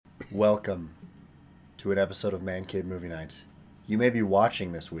Welcome to an episode of Man Cave Movie Night. You may be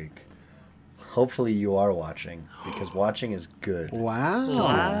watching this week. Hopefully you are watching, because watching is good.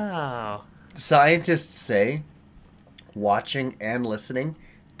 Wow. Scientists say watching and listening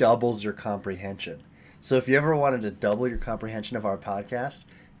doubles your comprehension. So if you ever wanted to double your comprehension of our podcast,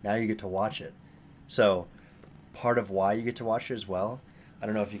 now you get to watch it. So part of why you get to watch it as well, I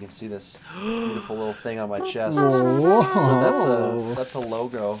don't know if you can see this beautiful little thing on my chest. But that's a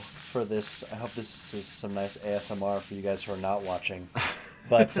logo for this. I hope this is some nice ASMR for you guys who are not watching.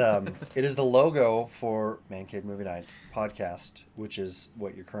 But it is the logo for Man Cave Movie Night podcast, which is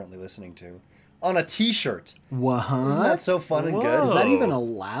what you're currently listening to, on a t-shirt. What? Isn't that so fun and good? Is that even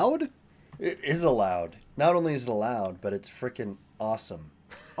allowed? It is allowed. Not only is it allowed, but it's freaking awesome.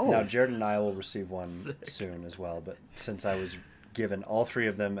 Oh. Now, Jared and I will receive one soon as well, but since I was given all three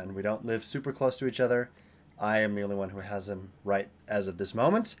of them and we don't live super close to each other, I am the only one who has them right as of this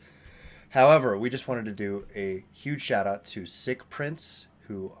moment. However, we just wanted to do a huge shout out to Sick Prints,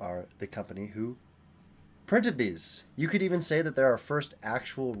 who are the company who printed these. You could even say that they're our first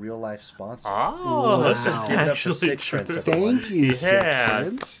actual real life sponsor. Oh, So let's just give it up for actually Sick true. Prints, everyone. Thank you, Sick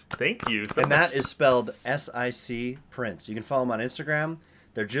Prints. Yes. Thank you so And much. that is spelled SIC Prints. You can follow them on Instagram.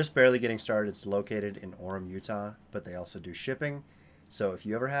 They're just barely getting started. It's located in Orem, Utah, but they also do shipping. So if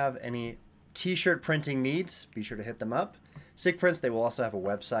you ever have any t-shirt printing needs, be sure to hit them up. Sick Prints, they will also have a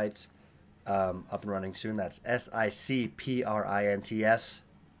website up and running soon. That's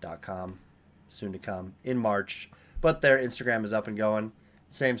SICPRINTS.com. Soon to come in March. But their Instagram is up and going.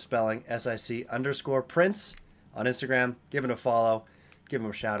 Same spelling, SIC_Prints on Instagram. Give them a follow. Give them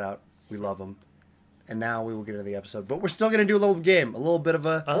a shout out. We love them. And now we will get into the episode, but we're still gonna do a little game, a little bit of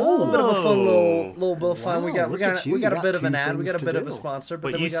a fun, little bit of fun. Wow, we got look at you. a You got bit of an two ad, we got a things bit to of a do. sponsor, but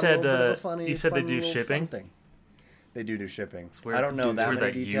But then you we got said, a little bit of a funny. you said they fun do little shipping? fun thing. They do shipping. It's weird. I don't know it's that weird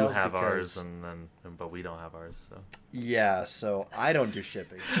many that details you have because ours, but we don't have ours. So. yeah, so I don't do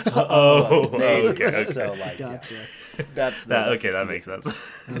shipping. Oh, But they do. okay. So like, Gotcha. yeah, that's Okay, that the makes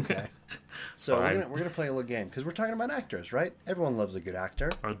sense. Okay. So Fine. we're gonna play a little game because we're talking about actors, right? Everyone loves a good actor.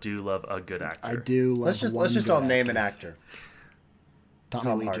 I do love a good actor. I do love Let's just one all good name actor. an actor. Tommy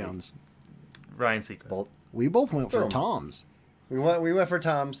Tom Lee Hardy. Jones. Ryan Seacrest. Both. We both went for Boom. Tom's. We went for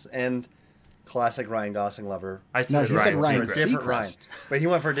Tom's and classic Ryan Gosling lover. I No, said he Ryan said Ryan For a Seacrest. different Ryan, Seacrest. but he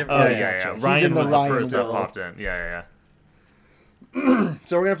went for a different. Oh, Yeah, yeah, gotcha. yeah. He's Ryan in the was the Ryan first that zone. popped in. Yeah.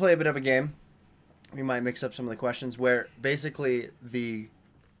 So we're gonna play a bit of a game. We might mix up some of the questions where basically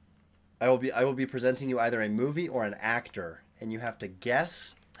I will be presenting you either a movie or an actor, and you have to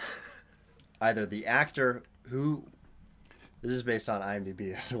guess either the actor who. This is based on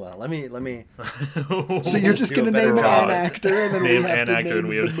IMDb as well. Let me. So you're just Do a going to better name job. an actor, and then Name we have an to actor name and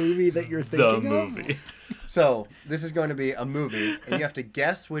we the have movie that you're the thinking of? movie. So this is going to be a movie, and you have to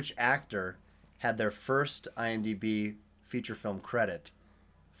guess which actor had their first IMDb feature film credit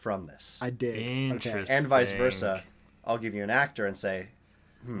from this, I dig. Okay. Interesting. and vice versa. I'll give you an actor and say,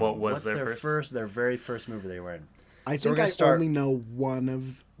 What was what's their first? their very first movie they were in. I So we're think gonna I start- only know one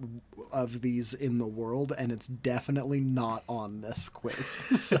of these in the world, and it's definitely not on this quiz.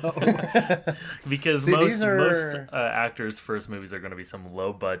 So Because See, most these are- most actors' first movies are going to be some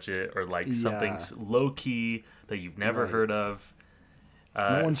low budget or like something Yeah. low key that you've never Right. heard of.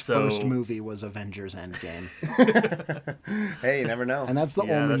 no one's so- first movie was Avengers Endgame, Hey, you never know. and that's the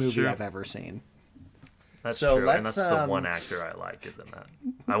Yeah, only that's movie true. I've ever seen. That's So true, and let's, that's the one actor I like is in that.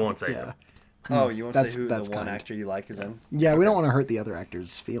 I won't say Yeah. Oh, you won't That's- say who that's the one kind. actor you like is in? Yeah, we don't want to hurt the other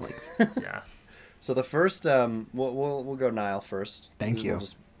actors' feelings. who. Yeah. So the first, we'll go Niall first. Thank you. We'll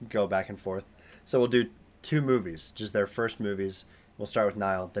just go back and forth. So we'll do two movies, just their first movies. We'll start with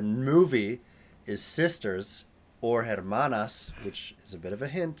Niall. The movie is Sisters or Hermanas, which is a bit of a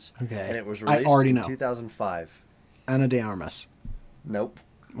hint. Okay. And it was I released already in know. 2005. Ana de Armas. Nope.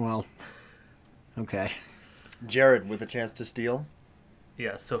 Well, okay. Jared with a chance to steal.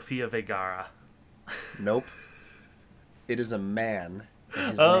 Yeah, Sofia Vergara. Nope. It is a man.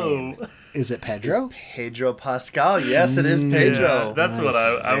 and his Oh, name Is it is Pedro? Pedro Pascal. Yes, it is Pedro. yeah, that's what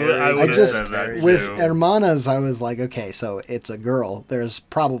Nice. I Very would good. have just- said that too. With Hermanas, I was like, okay, so it's a girl. There's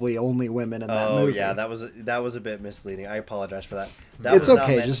probably only women in that Oh movie. yeah, that was a bit misleading. I apologize for that. It's was not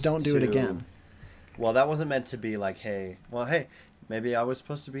okay, meant just don't do it to- again. Well, that wasn't meant to be like, hey, maybe I was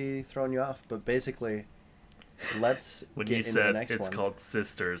supposed to be throwing you off, but basically, let's when get you into the said next it's one. called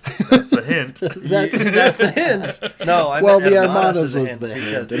Sisters, that's a hint. That's a hint. No, I Well, meant the Hermanas Hermanas is a was hint the because-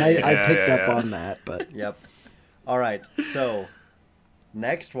 hint, and I Yeah, picked yeah, up yeah. on that, but Yep. All right. So,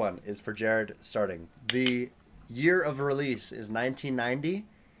 next one is for Jared starting. The year of release is 1990,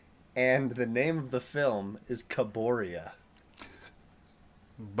 and the name of the film is Caboria.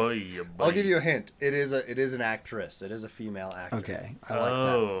 Boy, I'll give you a hint. It is an actress. It is a female actor. Okay, I like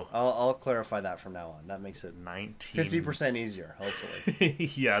that. Oh, I'll clarify that from now on. That makes it 19. 50% easier,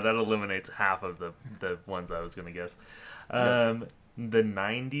 hopefully. Yeah, that eliminates half of the ones I was gonna guess. The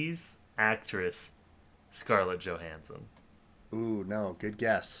 90s actress Scarlett Johansson. Ooh, no, good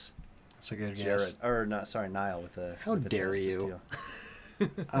guess. That's a good guess. Jared, or not? Sorry, Niall with the. How with the dare chance to you.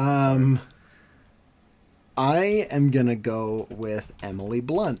 steal. I am gonna go with Emily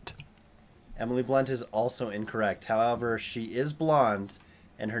Blunt. Emily Blunt is also incorrect. However, she is blonde,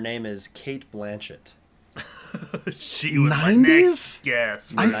 and her name is Kate Blanchett. She was my 90s? next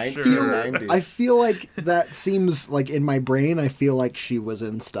guess. For I sure. feel 90s. I feel like that seems like in my brain. I feel like she was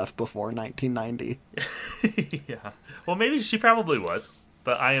in stuff before 1990. Yeah. Well, maybe she probably was,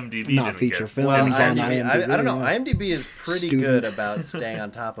 but IMDb Not didn't feature get film. Well, Films on IMDb, IMDb, I don't know. yeah. IMDb is pretty Student. good about staying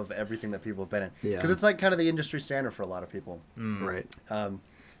on top of everything that people have been in. Yeah. Because it's like kind of the industry standard for a lot of people Right.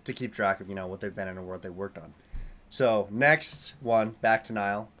 to keep track of, what they've been in and what they worked on. So, next one, back to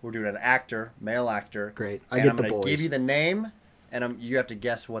Niall. We're doing an actor, male actor. Great. I And get I'm the gonna boys. give you the name, and you have to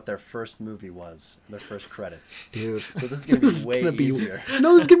guess what their first movie was, their first credits. Dude. So this is going to be way easier.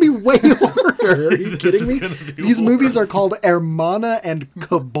 No, this is gonna be way harder. Are you This kidding is me? gonna be These movies are worse. called Hermana and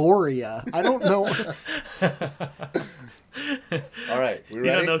Caboria. I don't know. All right, we You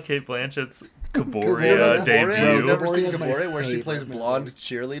ready? don't know Kate Blanchett's Caboria. Caboria I've debut? never seen Caboria's my Caboria, where she plays favorite blonde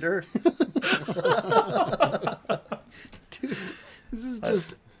cheerleader. Dude, this is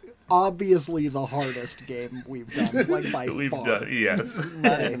just obviously the hardest game we've done, like by We've far. done, yes. This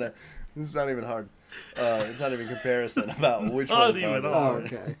is not even hard. It's not even comparison about which Not one's even hardest. Oh, hard.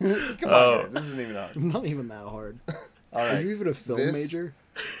 okay. Come on, guys. This isn't even hard. Not even that hard. All Are right. you even a film This- major?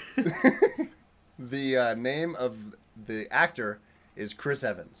 The name of the actor is Chris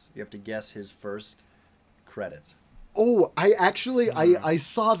Evans. You have to guess his first credit. Oh, I actually I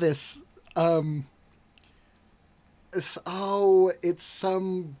saw this. It's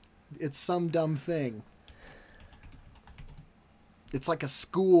some dumb thing. It's like a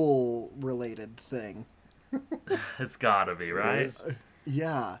school related thing. It's gotta be, right? is.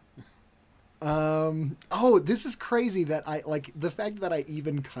 Yeah. Oh, this is crazy that I like the fact that I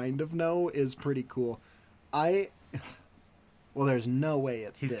even kind of know is pretty cool. Well, there's no way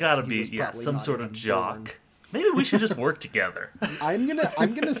it's He's this. gotta He be, was yeah, probably some not sort of even jock. born. Maybe we should just work together. I'm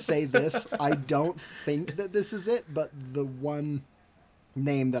gonna say this. I don't think that this is it, but the one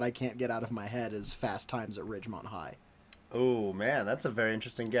name that I can't get out of my head is Fast Times at Ridgemont High. Oh man, that's a very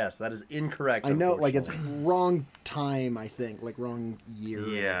interesting guess. That is incorrect. I know, like it's unfortunately. wrong time. I think, like wrong year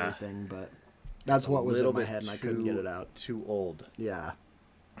Yeah. and everything, but that's what A was in little my bit head, and I couldn't get too- it out. Too old. Yeah,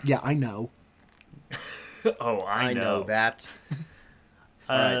 yeah, I know. Oh, I know. that.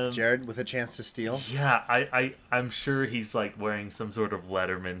 All right, Um, Jared, with a chance to steal. Yeah, I'm sure he's like wearing some sort of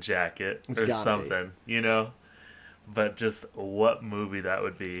Letterman jacket It's or gotta something, you know? But just what movie that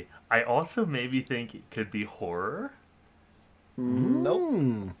would be. I also maybe think it could be horror.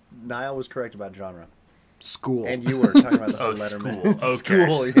 Nope. Niall was correct about genre. School. And you were talking about the Oh, Letterman. school. Okay.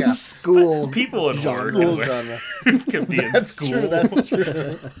 School, yeah. School. People in horror genre. School can, genre. can be in That's school. true, that's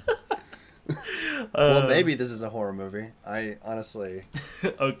true. Well, maybe this is a horror movie. I honestly,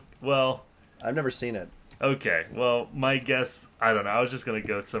 Oh, well, I've never seen it. okay. Well, my guess, I don't know. I was just going to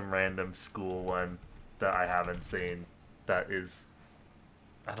go some random school one that I haven't seen that is,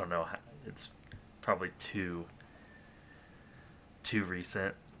 I don't know. It's probably too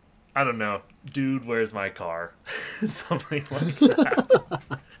recent. I don't know. Dude, where's my car? Something like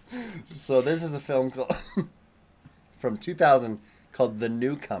that. So this is a film called, from 2000 called The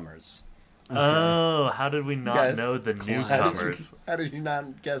Newcomers. Oh, how did we not Guys, know the classic. newcomers? How did you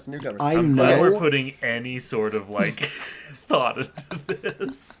not guess Newcomers? I I'm glad know. we're putting any sort of like thought into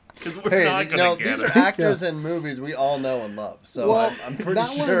this because we're Hey, not gonna get these it. are actors and movies we all know and love. So Well, I'm pretty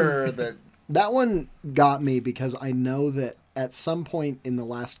that one- sure that That one got me because I know that at some point in the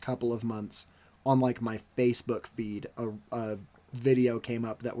last couple of months on like my Facebook feed, a video came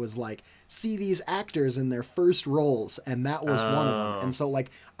up that was like, see these actors in their first roles, and that was one of them. Oh. And so like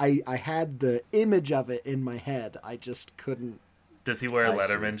I had the image of it in my head. I just couldn't. Does he wear a I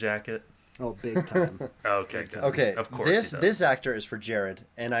see. Letterman jacket? Oh, big time. Okay, good. okay. Of course. he This does. actor is for Jared,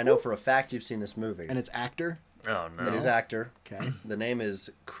 and I know for a fact you've seen this movie. And it's actor. Oh no. It is actor. Okay. The name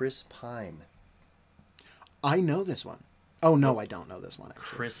is Chris Pine. I know this one. Oh no, I don't know this one. Actually.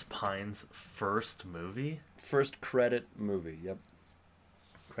 Chris Pine's first movie. First credit movie. Yep.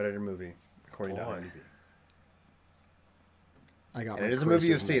 Credited movie according to Boy. IMDb. I got. And my it is a movie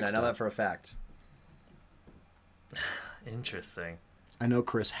you've Chris's seen. I mixed know up. that for a fact. Interesting. I know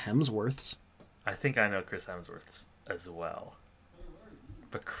Chris Hemsworth's. I think I know Chris Hemsworth's as well.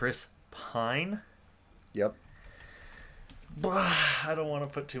 But Chris Pine? Yep. I don't want to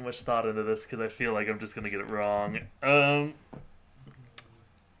put too much thought into this because I feel like I'm just going to get it wrong.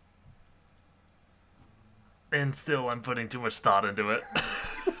 And still, I'm putting too much thought into it.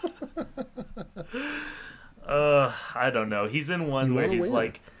 I don't know. He's in one You where wanna he's win.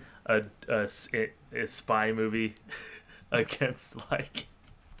 like a spy movie against like.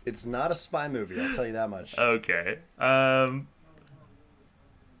 It's not a spy movie, I'll tell you that much. Okay.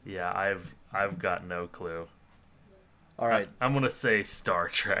 Yeah, I've got no clue. All right. I'm gonna say Star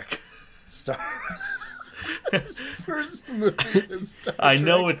Trek. Star. His first movie is Star I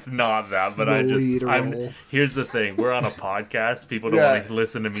know Trek. it's not that, but The I just lead role. here's the thing. We're on a podcast. People don't Yeah. want to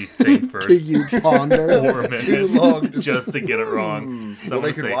listen to me think for To you ponder. 4 minutes Too long. just to get it wrong. So Well, I'm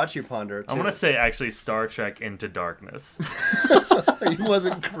they gonna could say, watch you ponder it, too. I'm gonna say actually Star Trek Into Darkness. He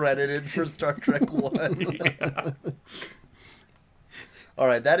wasn't credited for Star Trek 1. Yeah. All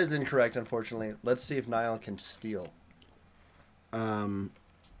right, that is incorrect, unfortunately. Let's see if Niall can steal.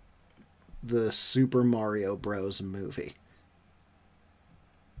 The Super Mario Bros. Movie.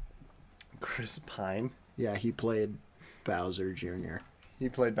 Chris Pine. Yeah, he played Bowser Jr. He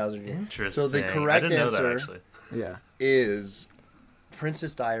played Bowser Jr. Interesting. So the I correct didn't know answer that actually. Yeah. is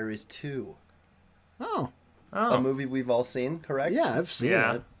Princess Diaries 2. Oh, Oh, A movie we've all seen, correct? yeah, I've seen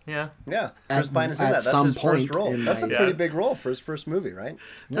yeah, it. yeah. Yeah. At- Chris Pine is in at that. That's some his first point role. in That's a my- pretty Yeah. big role for his first movie, right?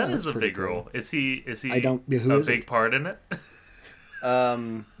 Yeah, That that's is a pretty big cool. role. Is he? I don't. Who a is big it? part in it?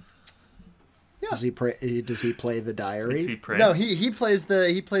 Does he play the diary? Is he Prince? No, he plays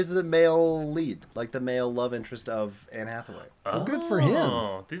the male lead, like the male love interest of Anne Hathaway. Well, good for him.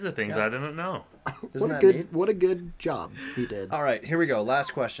 Oh, these are things Yeah. I didn't know. Isn't What a that good neat? what a good job he did. All right, here we go.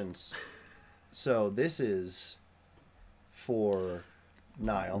 Last questions. So this is for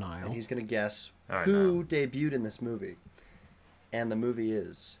Niall. And he's going to guess All right, who debuted in this movie. And the movie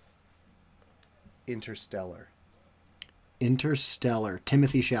is Interstellar. Interstellar.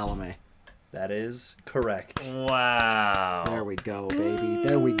 Timothy Chalamet. That is correct. Wow. There we go, baby.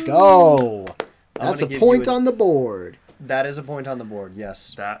 There we go. That's a gonna give point you on the board That is a point on the board,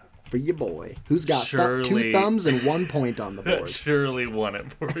 yes. That for your boy, who's got Surely- 2 thumbs and 1 point on the board. surely won it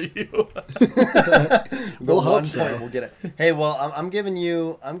for you. We'll The hope one so. point, we'll get it. Hey, well, I'm giving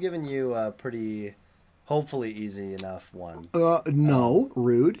you a pretty, hopefully easy enough one, No,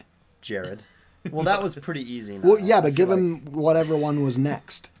 rude. Jared. Well, that was pretty easy. Well, Niall. yeah, I but feel give him whatever one was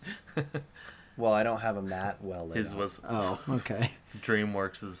next. Well, I don't have him that well laid His out. was Oh, okay.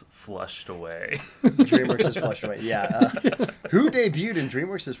 DreamWorks is flushed away. DreamWorks is flushed away. Yeah. Who debuted in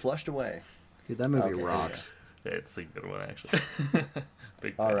DreamWorks is flushed away? Dude, that movie Okay, rocks. It's a good one actually.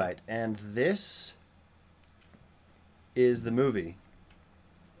 Big All fan. right, and this is the movie.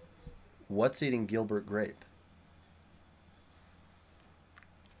 What's Eating Gilbert Grape?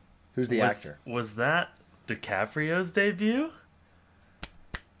 Who's the actor? Was that DiCaprio's debut?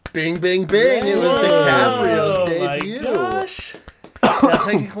 Bing, bing, bing! It was DiCaprio's debut. Oh my gosh. Now,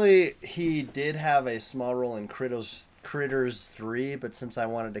 technically, he did have a small role in Critters 3, but since I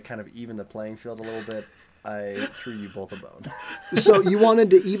wanted to kind of even the playing field a little bit, I threw you both a bone. So you wanted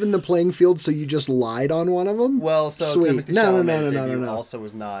to even the playing field, so you just lied on one of them? Well, so Sweet. Timothy No, Chalamet's no. debut also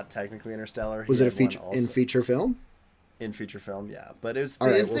was not technically Interstellar. He Was it a had one feature also in feature film? in feature film? Yeah, but it's All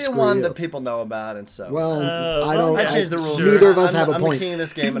right, it's well, the screw one you. that people know about, and so Well, well, I don't. I changed the rules. Neither of us I'm, have a I'm point. the king of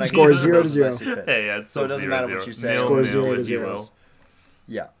this game, and I Score can do the 0 to rules 0. as I see fit. Hey, yeah, it's So it still doesn't 0-0. matter what you say. Nil, Score nil, 0 to if you 0. will.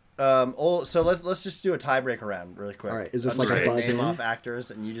 Yeah. So let's just do a tiebreaker round really quick. All right, is this I'm like a just gonna buzz name in? off actors,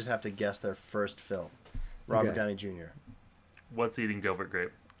 and you just have to guess their first film. Robert Okay. Downey Jr. What's Eating Gilbert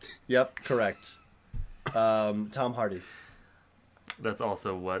Grape? Yep, correct. Tom Hardy. That's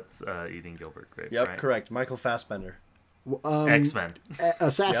also What's Eating Gilbert Grape. Yep, right? correct. Michael Fassbender. X-Men.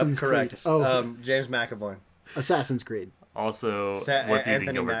 Assassin's Yep, correct. Creed. Oh, James McAvoy. Assassin's Creed. Also, What's Eating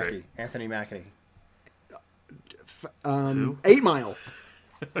Anthony Gilbert Mackie. Grape? Anthony Mackie. Who? 8 Mile.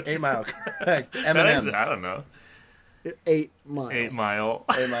 8 Mile, correct. That is- Eminem. I don't know. 8 Mile. 8 Mile.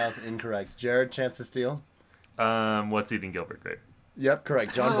 8 Miles incorrect. Jared, chance to steal. What's Eating Gilbert Grape? Yep,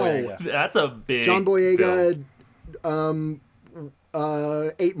 correct. John How? Boyega. That's a big John bill. Boyega.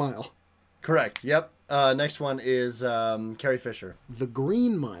 8 Mile. Correct. Yep. Next one is Carrie Fisher. The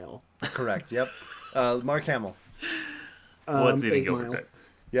Green Mile. Correct. Yep. Mark Hamill. What's Eating 8 Gilbert Mile. Grape?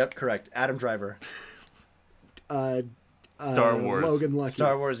 Yep, correct. Adam Driver. Star Wars. Logan Lucky.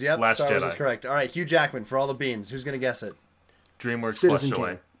 Star Wars. Yep. Last Star Wars is Jedi. correct. All right, Hugh Jackman for all the beans. Who's gonna guess it? DreamWorks Citizen flushed away.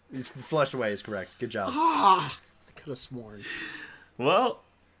 Kane. It's Flushed Away is correct. Good job. I could have sworn. Well,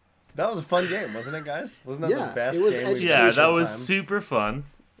 That was a fun game, wasn't it, guys? Wasn't that Yeah, the best it was game we've yeah, played that all was time? super fun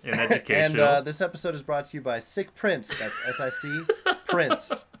and And educational. this episode is brought to you by Sick Prince. That's SIC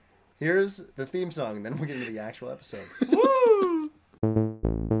Prince. Here's the theme song, and then we'll get into the actual episode. Woo!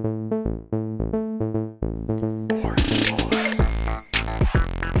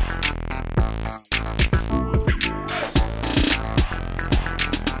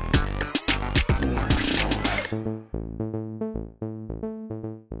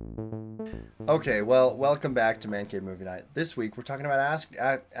 Okay, well, welcome back to Man Cave Movie Night. This week, we're talking about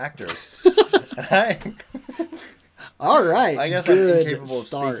actors. All right. I guess I'm good incapable of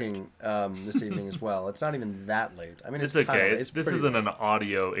start. speaking this evening as well. It's not even that late. I mean, It's kinda okay. late. It's This pretty isn't late. an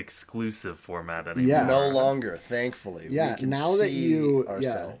audio exclusive format anymore. Yeah. No longer, thankfully. Yeah, we can now that see you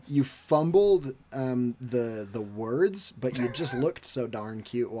ourselves. you fumbled the words, but you just looked so darn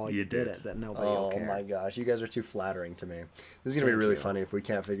cute while you You did did. it that nobody will Oh care. my gosh, you guys are too flattering to me. This is gonna be Thank really you. funny if we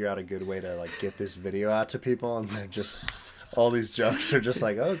can't figure out a good way to like get this video out to people, and they're just all these jokes are just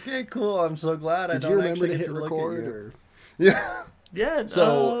like, okay, cool. I'm so glad I Did don't you remember actually to get hit to look at record? you. Or Yeah. Yeah.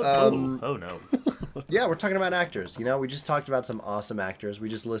 So, oh no. Yeah, we're talking about actors. You know, we just talked about some awesome actors. We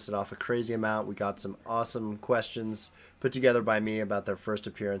just listed off a crazy amount. We got some awesome questions put together by me about their first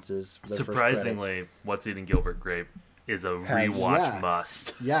appearances. Their first credit. Surprisingly, What's Eating Gilbert Grape is a Has- rewatch yeah.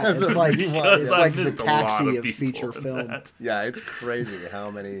 must. yeah, That's it's a like rewatch. it's I've like the missed a lot Taxi of people feature in film. that. Yeah, it's crazy how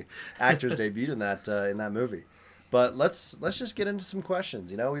many actors debuted in that movie. But let's just get into some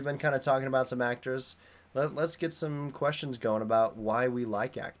questions. You know, we've been kind of talking about some actors. Let's get some questions going about why we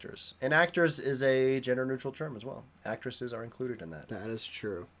like actors. And actors is a gender neutral term as well. Actresses are included in that. That is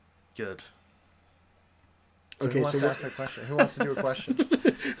true. Good. So Okay, who wants so to what- ask their question? Who wants to do a question?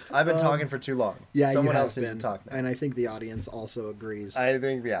 I've been talking for too long. Yeah, Someone you have else needs been, to talk now. and I think the audience also agrees. I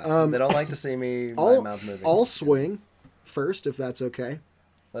think, yeah. They don't like to see me, my I'll, mouth moving. I'll swing first, if that's okay.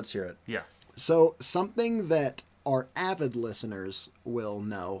 Let's hear it. Yeah. So something that our avid listeners will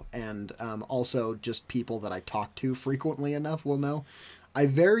know, and also just people that I talk to frequently enough will know, I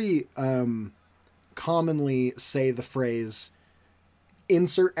very commonly say the phrase,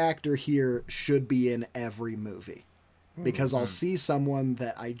 insert actor here should be in every movie. Because I'll see someone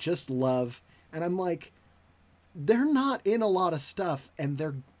that I just love, and I'm like, they're not in a lot of stuff, and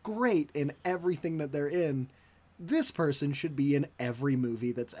they're great in everything that they're in. This person should be in every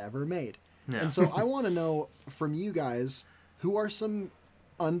movie that's ever made. Yeah. And so I want to know from you guys, who are some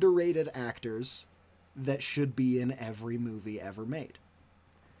underrated actors that should be in every movie ever made?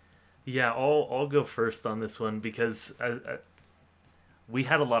 Yeah, I'll go first on this one because we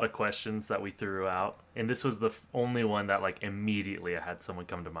had a lot of questions that we threw out, and this was the only one that like immediately I had someone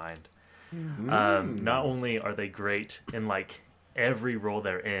come to mind. Not only are they great in like every role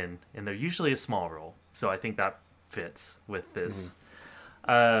they're in, and they're usually a small role, so I think that fits with this.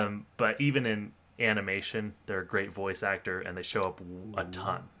 But even in animation, they're a great voice actor, and they show up a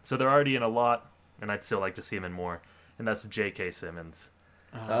ton. So they're already in a lot, and I'd still like to see him in more. And that's J.K. Simmons.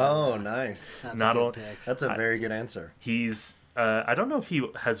 Oh, nice. That's Not a all- good pick. That's a very good answer. He's I don't know if he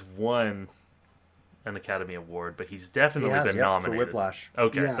has won an Academy Award, but he's definitely been for nominated. Whiplash.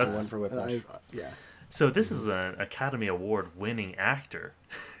 Okay, Yeah, that's One for Whiplash. yeah. so. This is an Academy Award winning actor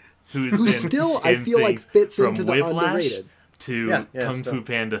who's Who been still, I in feel like, things fits from into the Whiplash underrated. to Yeah, Kung still. Fu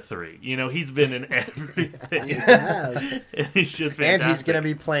Panda 3. You know, he's been in everything. Yeah. And he's just And fantastic. he's going to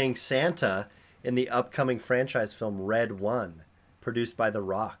be playing Santa in the upcoming franchise film Red One, produced by The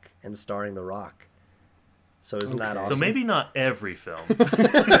Rock and starring The Rock. So isn't that Okay. So awesome? maybe not every film.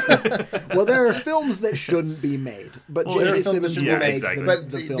 Well, there are films that shouldn't be made, but Well, there are J.K. films that Simmons should will be make exactly.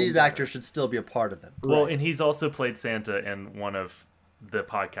 but the film these better. actors should still be a part of them. Well, Right. and he's also played Santa in one of the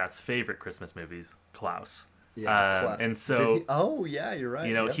podcast's favorite Christmas movies, Klaus. Yeah, And Did so, he- oh, yeah, you're right.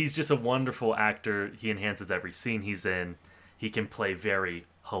 you know, Yep. he's just a wonderful actor. He enhances every scene he's in. He can play very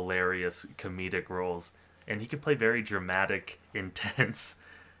hilarious comedic roles, and he can play very dramatic, intense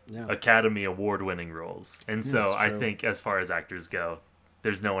Yeah. Academy Award winning roles. And so that's I true. think as far as actors go,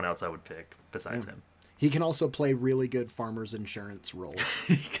 there's no one else I would pick besides him. He can also play really good farmers insurance roles.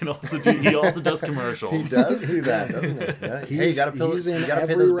 He also does commercials. He does do that, doesn't he? Yeah. Hey, you gotta, He's in you gotta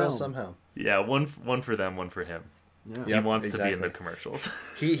pay every those realm. bills somehow. Yeah, one for them, one for him. Yeah. He Yep, wants to be in exactly. the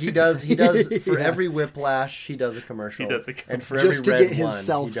commercials. He does for Yeah. every Whiplash he does a commercial. He does a and for Just to every get Red his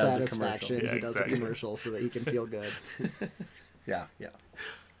One, he does a commercial. self-satisfaction, Yeah, he does exactly. a commercial so that he can feel good. Yeah.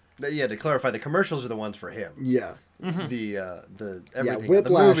 Yeah, to clarify, the commercials are the ones for him. Yeah. The Yeah, everything.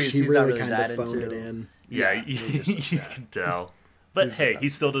 Whiplash, the movies, he he's not really really kind that of phoned into. it in. Yeah, Yeah, you, he's just- you yeah. can tell. But He's hey, just he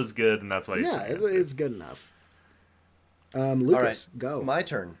still does good, and that's why he's Yeah, fantastic. it's good enough. Lucas, All right, go. My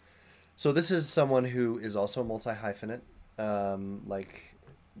turn. So this is someone who is also a multi-hyphenate, like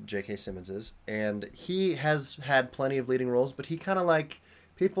J.K. Simmons is, and he has had plenty of leading roles, but he kind of like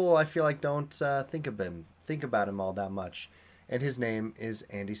people I feel like don't think about him all that much. and his name is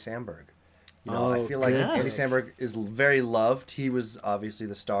Andy Samberg. You know, I feel like good Andy pick. Samberg is very loved. He was obviously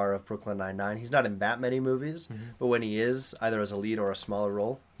the star of Brooklyn Nine-Nine. He's not in that many movies, but when he is, either as a lead or a smaller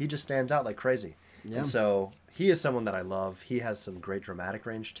role, he just stands out like crazy. Yeah. And so he is someone that I love. He has some great dramatic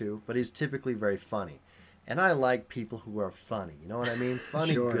range too, but he's typically very funny. And I like people who are funny. You know what I mean?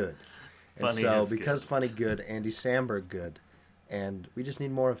 Funny Sure. good. And Funny so is because good. funny good, Andy Samberg good, and we just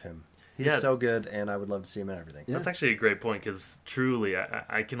need more of him. He's Yeah. so good, and I would love to see him in everything. Yeah. That's actually a great point because truly,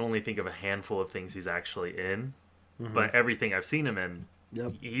 I can only think of a handful of things he's actually in, but everything I've seen him in,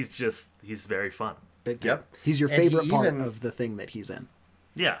 Yep. he's very fun. Big Yep. He's your And he favorite part even- of the thing that he's in.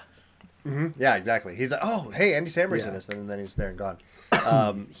 Yeah. Yeah, exactly. He's like, oh, hey, Andy Samberg's Yeah. in this, and then he's there and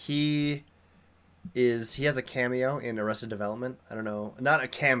gone. He has a cameo in Arrested Development. I don't know, not a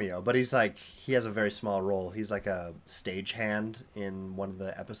cameo, but he has a very small role. He's like a stagehand in one of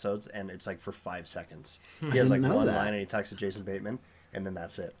the episodes, and it's like for 5 seconds. He has like didn't know one that. line, and he talks to Jason Bateman, and then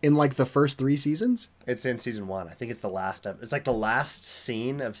that's it. In like the first 3 seasons? It's in season 1. I think it's the last. It's like the last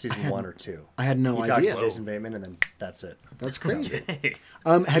scene of season 1 or 2. I had no He talks idea. to Jason Bateman, and then that's it. That's crazy. Hey.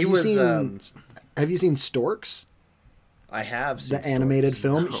 Have He you was, seen Have you seen Storks? I have seen The animated Storks.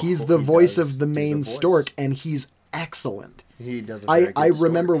 film? No. he's the He voice does of the do the main voice. stork, and he's excellent. He does. A very good I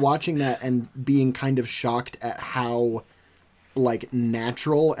remember story. watching that and being kind of shocked at how like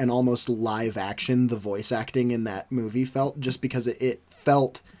natural and almost live action the voice acting in that movie felt, just because it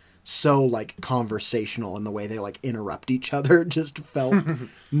felt so like conversational, and the way they like interrupt each other just felt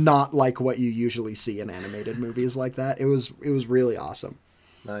not like what you usually see in animated movies like that. It was really awesome.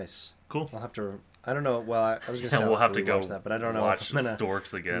 Nice. Cool. I'll have to. I don't know. Well, I was gonna say Yeah, I'll we'll have to go rewatch that, but I don't know watch if I'm gonna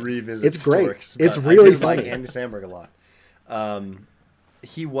Storks again. revisit. It's great. Storks, It's but really I do like funny. Andy Samberg a lot.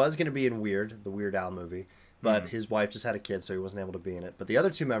 He was gonna be in Weird, the Weird Al movie, but his wife just had a kid, so he wasn't able to be in it. But the other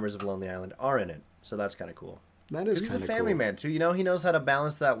 2 members of Lonely Island are in it, so that's kind of cool. That is 'Cause he's a kind of family cool. man too. You know, he knows how to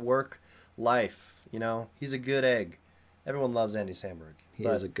balance that work life. You know, he's a good egg. Everyone loves Andy Samberg. He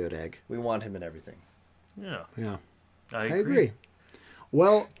but is a good egg. we want him in everything. Yeah. Yeah. I I agree. agree.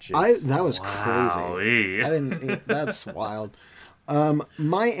 Well, Jeez. that was crazy. Wowee. I didn't. That's wild.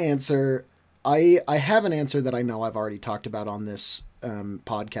 My answer, I have an answer that I know I've already talked about on this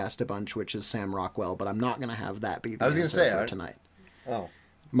podcast a bunch, which is Sam Rockwell, but I'm not going to have that be the I was gonna answer say, for I- tonight. Oh,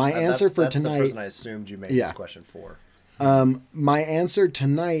 My answer for that's the tonight. person I assumed you made Yeah. this question for. My answer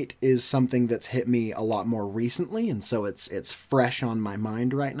tonight is something that's hit me a lot more recently, and so it's fresh on my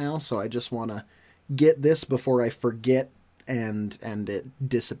mind right now. So I just want to get this before I forget and it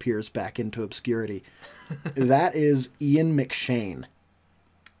disappears back into obscurity. That is Ian McShane.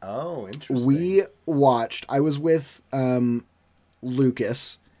 Oh, interesting. We watched. I was with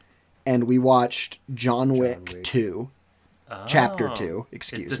Lucas, and we watched John Wick Wick. 2, Chapter Oh. 2.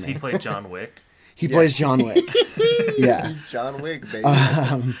 Excuse Does me. he play John Wick? He plays John Wick. Yeah. He's John Wick, baby.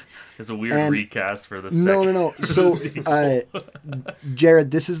 It's a weird And- recast for the No, second. no, no. So, sequel.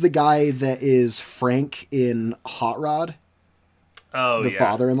 Jared, this is the guy that is Frank in Hot Rod, Oh, the yeah.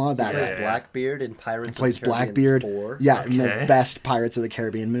 father-in-law. That Plays is Blackbeard in Pirates plays of the Caribbean Blackbeard. 4. Yeah, in the Okay. best Pirates of the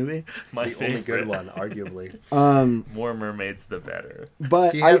Caribbean movie. My The favorite. only good one, arguably. More mermaids, the better.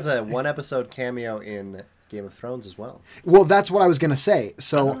 But He has a 1-episode cameo in Game of Thrones as well. well, that's what I was gonna say.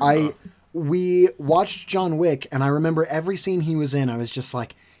 So we watched John Wick, and I remember every scene he was in. I was just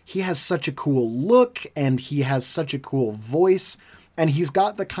like, he has such a cool look, and he has such a cool voice, and he's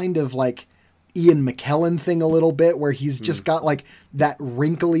got the kind of like Ian McKellen thing a little bit, where he's just got like that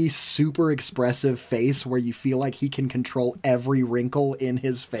wrinkly, super expressive face where you feel like he can control every wrinkle in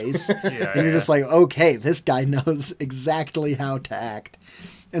his face. And you're just like, okay, this guy knows exactly how to act.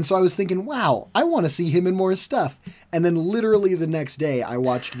 And so I was thinking, wow, I want to see him in more stuff. And then literally the next day, I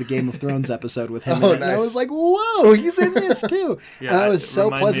watched the Game of Thrones episode with him. Oh, in it, And I nice. was like, whoa, he's in this too. Yeah, and I was so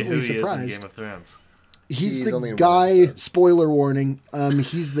remind me pleasantly who he is in surprised. Game of Thrones. He's He's the only in one guy, episode. spoiler warning,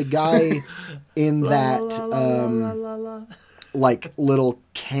 he's the guy in that like little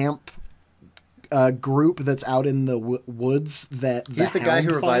camp group that's out in the woods that He's the guy who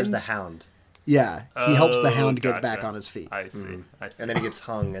Hound revives finds. the Hound. Yeah, he helps the Oh, Hound get gotcha. back on his feet. I see. I see. And then he gets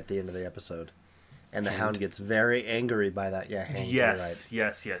hung at the end of the episode. And the Hound gets very angry by that. Yeah, hanged. you're yes,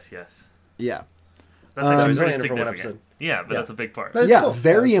 yes. Yeah. That's actually he's only pretty in it for one significant. episode. Yeah, but Yeah. that's a big part. But- That's Yeah, cool.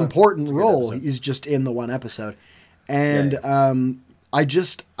 very Yeah, that's fun. important It's a good role. episode. He's just in the one episode. And Yeah,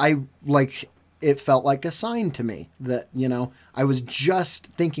 I like it felt like a sign to me that, you know, I was just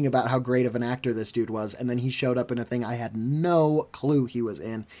thinking about how great of an actor this dude was, and then he showed up in a thing I had no clue he was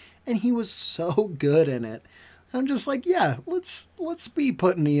in, and he was so good in it. I'm just like, yeah, let's be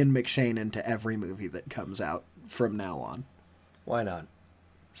putting Ian McShane into every movie that comes out from now on. Why not?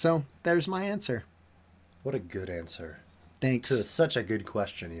 So there's my answer. What a good answer. Thanks. To such a good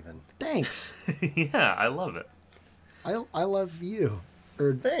question, even. Thanks. Yeah, I love it. I love you.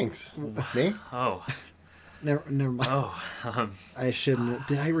 Or Thanks. Me? Oh, never mind. oh, I shouldn't have.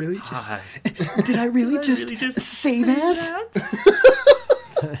 Did I really just? hi. Did I really Did I just, really just say that?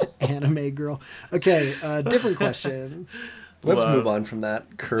 Anime girl. Okay, different question. Let's Love. move on from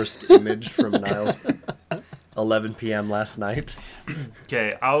that cursed image from Niles. 11 p.m. last night.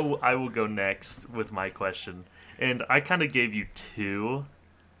 Okay, I will go next with my question, and I kind of gave you two,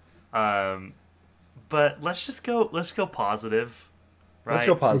 but let's go positive. Right? Let's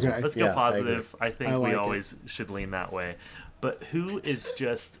go positive. Okay. Let's go Yeah, positive. I think I like we it. always should lean that way. But who is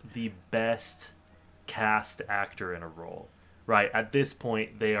just the best cast actor in a role? Right, at this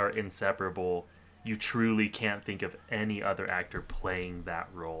point, they are inseparable. You truly can't think of any other actor playing that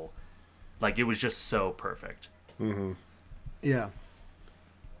role. Like, it was just so perfect. Yeah.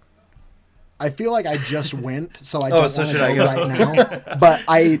 I feel like I just went, so I Oh, don't so want to should I go go? right now. But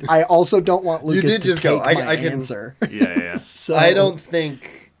I also don't want Lucas did to just take go. my I can- answer. Yeah. So, I don't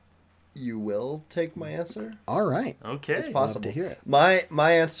think you will take my answer. All right. Okay. It's possible. to hear it. My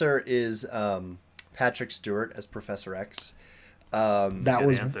answer is Patrick Stewart as Professor X. That good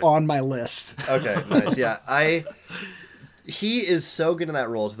was answer. on my list. Okay, nice. Yeah, he is so good in that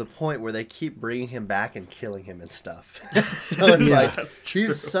role to the point where they keep bringing him back and killing him and stuff. So it's Yeah. like That's true.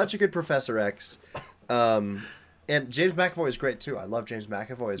 he's such a good Professor X. And James McAvoy is great too. I love James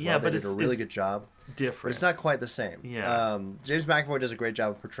McAvoy as well. Yeah, They but did it's- a really it's good job. But Different. it's not quite the same. Yeah. James McAvoy does a great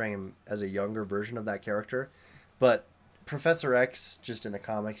job of portraying him as a younger version of that character. But Professor X, just in the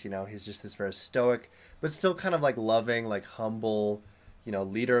comics, he's just this very stoic, but still kind of like loving, like humble,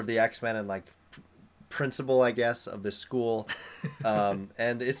 leader of the X-Men and like principal, I guess, of the school.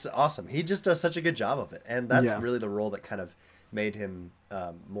 And it's awesome. He just does such a good job of it. And that's Yeah. really the role that kind of made him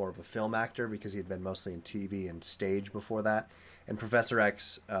more of a film actor, because he'd been mostly in TV and stage before that. And Professor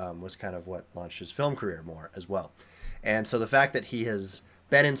X was kind of what launched his film career more as well. And so the fact that he has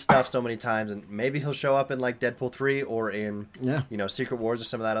been in stuff so many times, and maybe he'll show up in like Deadpool 3 or in Yeah. Secret Wars or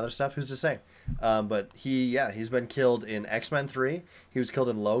some of that other stuff, who's to say? But he's been killed in X-Men 3, he was killed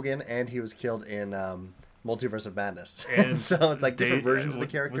in Logan, and he was killed in Multiverse of Madness. And so it's like different Dave- versions of the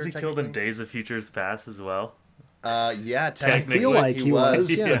character. Was he killed in technically. Days of Futures Past as well? Yeah, I feel like he was,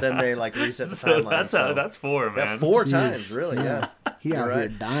 But yeah. then they like reset the So timeline. that's four, man. yeah, 4 Jeez. times, really. Yeah. He You're out here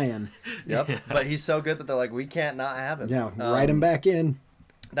right. dying. Yep. But he's so good that they're like, we can't not have him. Yeah, write him back in.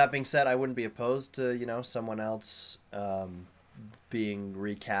 That being said, I wouldn't be opposed to someone else being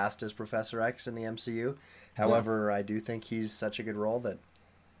recast as Professor X in the MCU. However, I do think he's such a good role that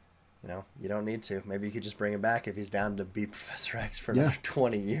you don't need to. Maybe you could just bring him back if he's down to be Professor X for another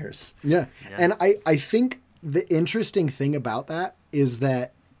 20 years. Yeah. Yeah. And I think the interesting thing about that is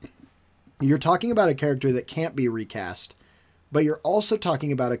that you're talking about a character that can't be recast, but you're also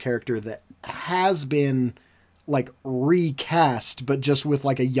talking about a character that has been like recast, but just with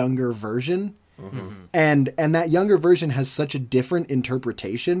like a younger version. And that younger version has such a different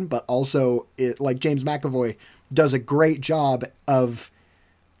interpretation, but also like James McAvoy does a great job of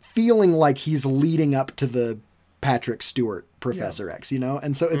feeling like he's leading up to the Patrick Stewart Professor X,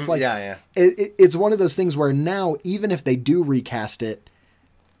 And so it's like, yeah. it's one of those things where now, even if they do recast it,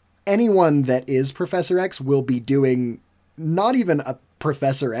 anyone that is Professor X will be doing not even a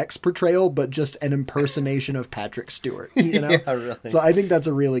Professor X portrayal, but just an impersonation of Patrick Stewart, Yeah, really. So I think that's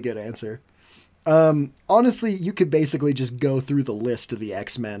a really good answer. Honestly, you could basically just go through the list of the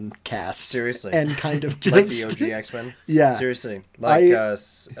X-Men cast. Seriously. And kind of Like just... the OG X-Men? Yeah. Seriously. Like,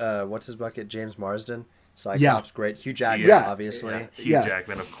 what's his bucket? James Marsden? Cyclops, Yeah. great. Hugh Jackman, Yeah. obviously. Hugh Yeah.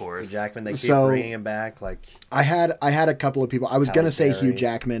 Jackman, of course. Hugh Jackman, they keep So- bringing him back. Like, I had a couple of people. I was Halle gonna say Hugh Berry.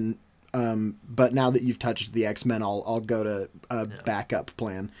 Jackman, but now that you've touched the X-Men, I'll go to a backup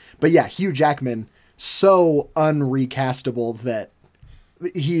plan. But yeah, Hugh Jackman, so unrecastable that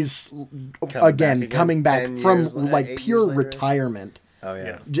he's coming back 10 from years, like 8 pure years later. retirement. oh,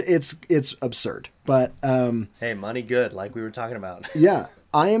 yeah. It's absurd. But Hey, money good, like we were talking about. yeah,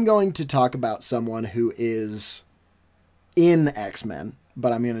 I am going to talk about someone who is in X-Men,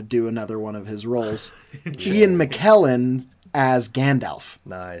 but I'm going to do another one of his roles. Ian McKellen as Gandalf.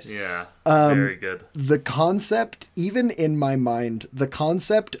 Nice. Yeah. Um, Very good. The concept, even in my mind, the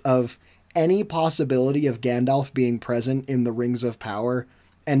concept of any possibility of Gandalf being present in the Rings of Power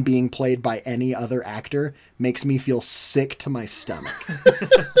and being played by any other actor makes me feel sick to my stomach.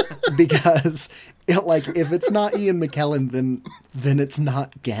 Because if it's not Ian McKellen, then it's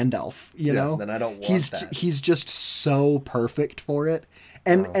not Gandalf, you know? then I don't want he's that. He's just so perfect for it.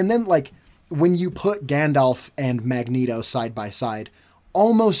 And then like when you put Gandalf and Magneto side by side,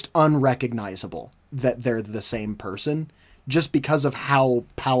 almost unrecognizable that they're the same person. just because of how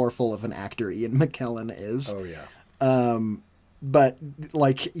powerful of an actor Ian McKellen is. Oh yeah. But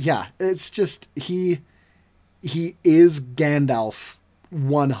like, yeah, it's just he is Gandalf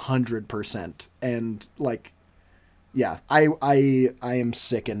 100%, and like, yeah, I am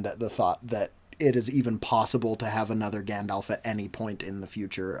sickened at the thought that it is even possible to have another Gandalf at any point in the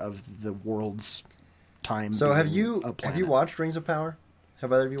future of the world's time. So have being you a planet. watched Rings of Power?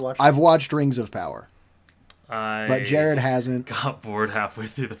 Have either of you watched it? I've watched Rings of Power, I but Jared hasn't. got bored halfway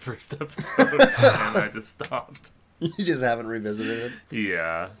through the first episode and I just stopped. You just haven't revisited it?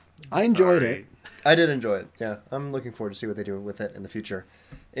 Yeah. I enjoyed Sorry. it. I did enjoy it. Yeah, I'm looking forward to see what they do with it in the future.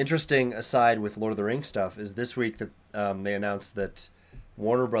 Interesting aside with Lord of the Rings stuff is this week that they announced that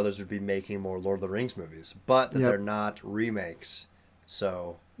Warner Brothers would be making more Lord of the Rings movies, but that Yep. they're not remakes.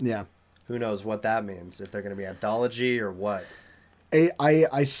 So Yeah. who knows what that means, if they're going to be anthology or what.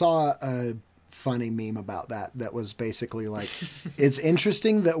 I saw a funny meme about that was basically like, it's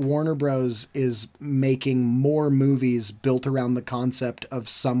interesting that Warner Bros. Is making more movies built around the concept of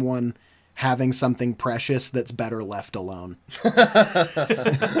someone having something precious that's better left alone.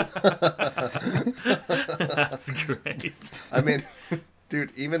 That's great. I mean,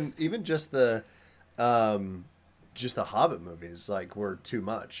 dude, even just the Hobbit movies like were too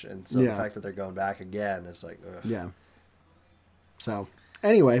much, and so the Yeah. fact that they're going back again is like, ugh. Yeah. So,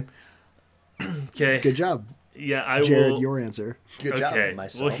 anyway, Okay. good job, Yeah, I Jared. will. Your answer. Good Okay. job,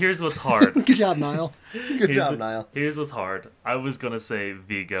 myself. Well, here's what's hard. Good job, Niall. Good job, Niall. Here's what's hard. I was gonna say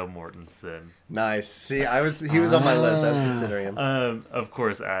Viggo Mortensen. Nice. See, he was on my list. I was considering him. Of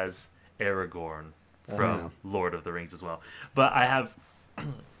course, as Aragorn from Uh-huh. Lord of the Rings as well. But I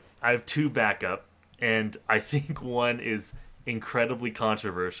have two backup, and I think one is incredibly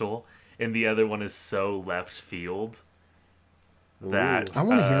controversial, and the other one is so left field that I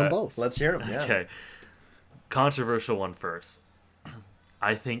want to hear them both. Let's hear him. Yeah. Okay, controversial one first.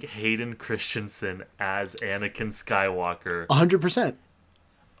 I think Hayden Christensen as Anakin Skywalker, 100%.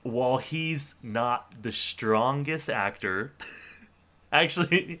 while he's not the strongest actor.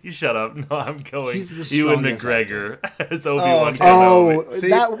 Actually, shut up. No, I'm going. He's the Ewan strongest McGregor as Obi-Wan okay. Oh, Kenobi. See,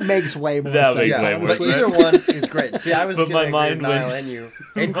 that makes way more that sense. makes Yeah, way more but honestly. either one is great. See, I was But going my to agree with mind Niall went- and you.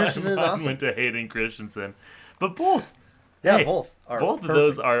 Hayden Christensen is My mind awesome. went to Hayden Christensen, but both. Yeah, hey, both are both of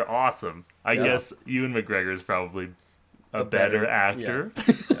those perfect. are awesome. I Yeah. guess Ewan McGregor is probably a better- better actor,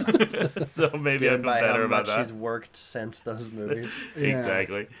 so maybe I Given feel by better how about much that. he's worked since those movies. Yeah.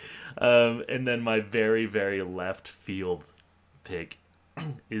 Exactly. And then my very, very left field pick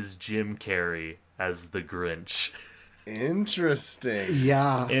is Jim Carrey as the Grinch. Interesting.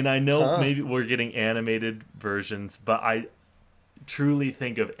 Yeah. And I know Huh. maybe we're getting animated versions, but I truly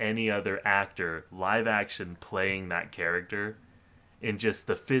think of any other actor, live action, playing that character in just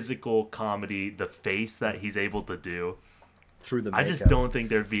the physical comedy, the face that he's able to do. Through the I makeup. just don't think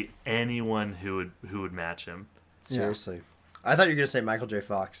there'd be anyone who would match him. Seriously. I thought you were going to say Michael J.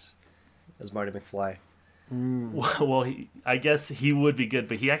 Fox as Marty McFly. Well, I guess he would be good,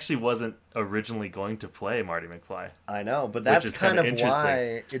 but he actually wasn't originally going to play Marty McFly. I know, but that's is kind kinda of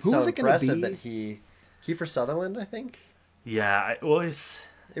why it's Who so was it gonna impressive be? that Kiefer Sutherland, I think. Yeah, it was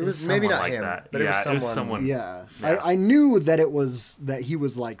maybe someone not like him, that. but it yeah, was someone. Yeah. Yeah. I knew that that he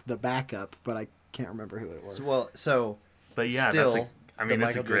was like the backup, but I can't remember who it was. So But yeah, still, that's I mean, the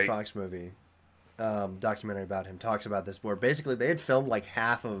it's a Michael J. great. Fox movie documentary about him talks about this, where basically they had filmed like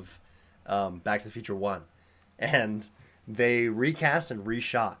half of Back to the Future 1, and they recast and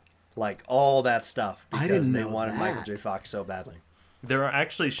reshot like all that stuff I because didn't they know wanted that. Michael J. Fox so badly. There are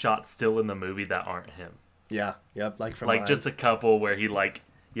actually shots still in the movie that aren't him. Yeah, yep, like from Like behind. just a couple where he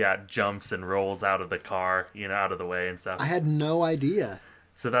jumps and rolls out of the car, out of the way and stuff. I had no idea.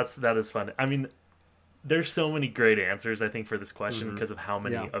 So that is fun. I mean, there's so many great answers I think for this question because of how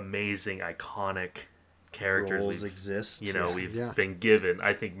many Yeah. amazing, iconic characters roles we've exist. we've Yeah. been given.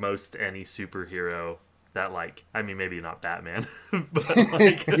 I think most any superhero that I mean maybe not Batman, but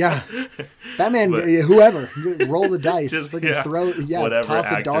like Yeah. Batman, But- whoever, roll the dice, just freaking throw, whatever toss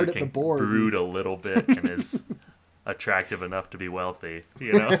a actor dart at can the board. brood a little bit and is attractive enough to be wealthy,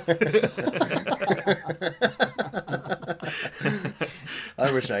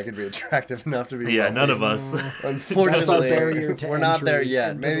 I wish I could be attractive enough to be. Yeah, wealthy. none of us. Unfortunately, That's our barrier to we're not there entry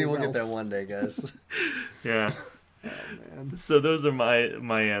yet. into Maybe the we'll get wealth. there one day, guys. Yeah. So those are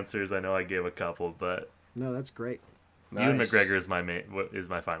my answers. I know I gave a couple, but No, that's great. Ewan Nice. McGregor is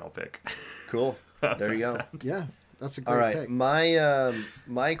my final pick. Cool. How's There you that go. sound? Yeah, that's a great All right, pick.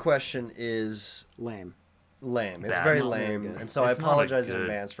 my question is Lame. lame. It's Bad. very Not very lame, good. and so I It's not a apologize in good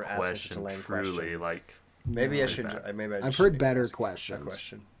advance for asking such a lame truly, question. like Maybe I really should. bad. Maybe I I've shouldn't heard even better ask a questions.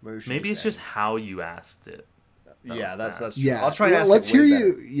 question. Maybe, we should maybe it's just end. how you asked it. Yeah, was that's bad. true. I'll try and ask let's it way hear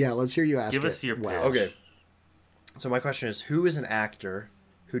better. you. Yeah, let's hear you ask. Give it us your well. pitch. Okay. So my question is, who is an actor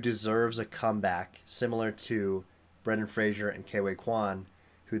who deserves a comeback similar to Brendan Fraser and Ke-Huy Quan,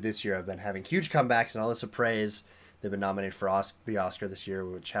 who this year have been having huge comebacks and all this praise? They've been nominated for the Oscar this year,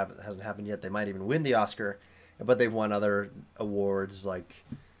 which hasn't happened yet. They might even win the Oscar, but they've won other awards like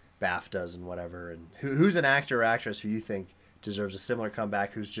BAFTAs and whatever. And who's an actor or actress who you think deserves a similar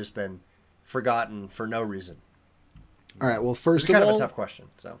comeback, who's just been forgotten for no reason? All right. Well, It's first of kind of all, a tough question.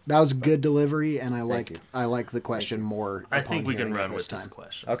 So that was good delivery, and I you. like the question more. I upon think we can hearing it run this with time. this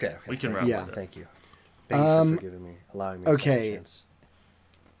question. okay. We can thank run you. Yeah. with it. Thank you. Thank you for forgiving me, allowing me a second okay. chance.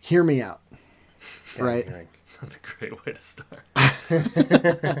 Hear me out. Yeah, Right. hearing. That's a great way to start.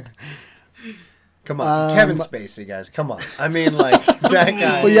 Come on, Kevin Spacey, guys. Come on. I mean, like that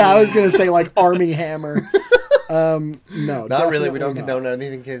guy. Well, yeah, I was gonna say like Army Hammer. No, Not really. We don't definitely condone not.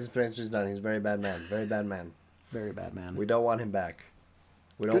 anything Kevin Spacey's done. He's a very bad man. Very bad man. Very bad man. We don't want him back.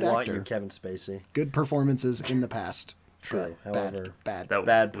 We don't Good want actor. you, Kevin Spacey. Good performances in the past. True. but However, bad. That-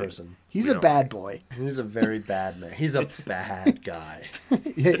 bad we- person. He's we a don't bad boy. He's a very bad man. He's a bad guy.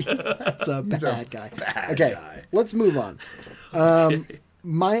 Yeah, that's a bad guy. bad Okay, guy. let's move on.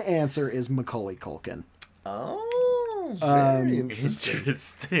 My answer is Macaulay Culkin. Oh, very interesting.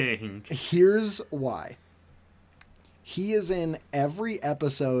 Interesting. Here's why. He is in every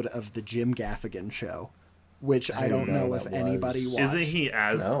episode of the Jim Gaffigan Show, which I don't know know that if anybody was. watched. Isn't he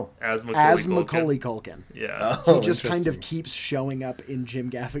as No. Macaulay as Culkin? Macaulay Culkin? Yeah. Oh, He just kind of interesting. keeps showing up in Jim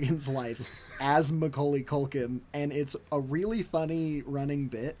Gaffigan's life as Macaulay Culkin, and it's a really funny running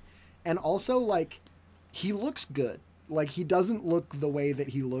bit. And also, like, he looks good. Like, he doesn't look the way that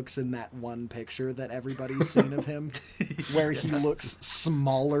he looks in that one picture that everybody's seen of him, where he looks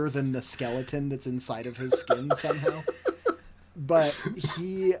smaller than the skeleton that's inside of his skin somehow. But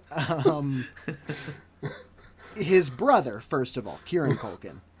he, his brother, first of all, Kieran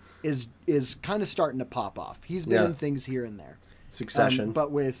Culkin, is kind of starting to pop off. He's been Yeah. in things here and there. Succession.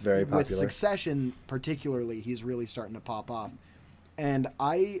 But with very with popular. Succession particularly, he's really starting to pop off. And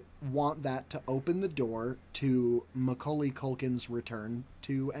I want that to open the door to Macaulay Culkin's return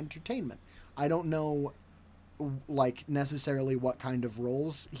to entertainment. I don't know, like, necessarily what kind of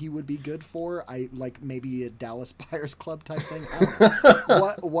roles he would be good for. I like maybe a Dallas Buyers Club type thing. I don't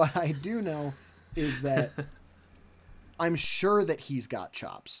know. What I do know is that I'm sure that he's got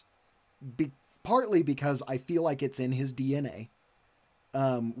chops. Partly because I feel like it's in his DNA.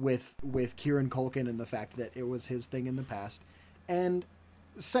 With Kieran Culkin and the fact that it was his thing in the past. And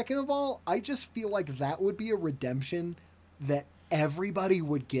second of all, I just feel like that would be a redemption that everybody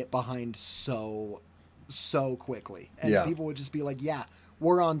would get behind so quickly. And Yeah. people would just be like, yeah,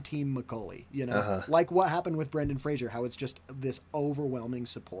 we're on Team Macaulay, you know? Uh-huh. Like what happened with Brendan Fraser, how it's just this overwhelming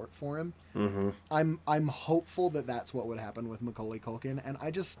support for him. Mm-hmm. I'm hopeful that that's what would happen with Macaulay Culkin. And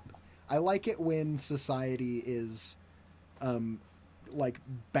I like it when society is like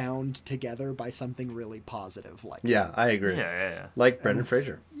bound together by something really positive like Yeah, that. I agree. Yeah. Like Brendan And-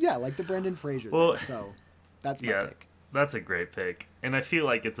 Fraser. Yeah, like the Brendan Fraser Well, thing. So that's my Yeah. pick. That's a great pick. And I feel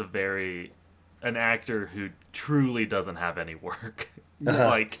like it's an actor who truly doesn't have any work.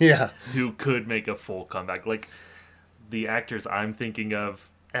 Like, Yeah. who could make a full comeback. Like, the actors I'm thinking of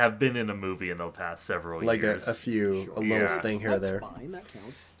have been in a movie in the past several Like years. a few, Sure. a little Yeah. thing here or That's there. fine. That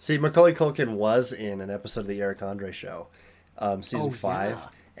counts. See, Macaulay Culkin was in an episode of the Eric Andre Show, season Oh, 5, yeah.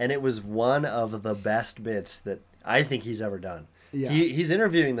 and it was one of the best bits that I think he's ever done. Yeah. He's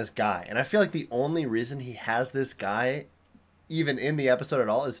interviewing this guy, and I feel like the only reason he has this guy even in the episode at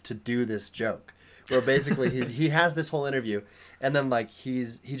all is to do this joke, where basically he has this whole interview, and then like he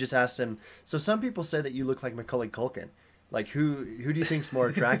just asks him, so some people say that you look like Macaulay Culkin. Like, who do you think's more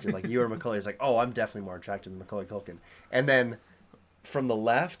attractive, like you or Macaulay? He's like, oh, I'm definitely more attractive than Macaulay Culkin. And then from the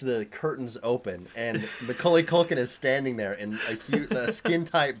left, the curtains open, and Macaulay Culkin is standing there in a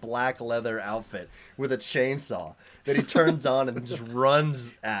skin-tight black leather outfit with a chainsaw that he turns on and just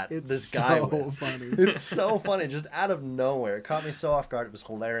runs at It's this guy so with. funny. It's so funny, just out of nowhere. It caught me so off guard. It was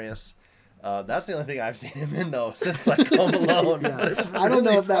hilarious. That's the only thing I've seen him in, though, since like Home Alone. Yeah. But it was I don't know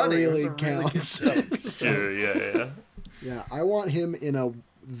really if that funny. It was really a good counts. show. Sure, yeah. Yeah, I want him in a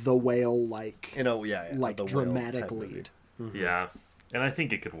The Whale like You know, yeah, like the Whale dramatic type movie. lead. Yeah. And I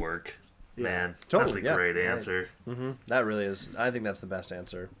think it could work. Yeah. Man, Totally, that's a yeah. great Right. answer. That really is. I think that's the best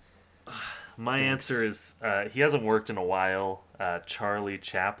answer. My answer is he hasn't worked in a while. Charlie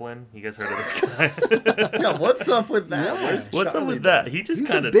Chaplin. You guys heard of this guy? Yeah, what's up with that? Yeah. Where's What's up Charlie with that? been? He just He's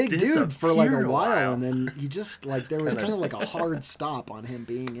kind a of big dude for like a disappeared while, and then he just like there was Kinda- kind of like a hard stop on him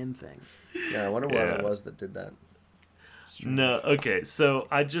being in things. Yeah, I wonder what Yeah. it was that did that. No, okay, so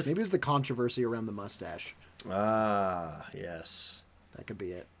I just Maybe it was the controversy around the mustache. Ah, yes. That could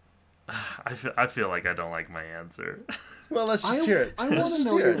be it. I feel like I don't like my answer. Well, let's just hear it. I want to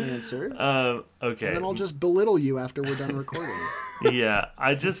know your answer. Okay. And then I'll just belittle you after we're done recording. Yeah,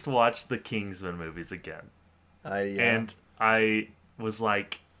 I just watched the Kingsman movies again. Yeah. And I was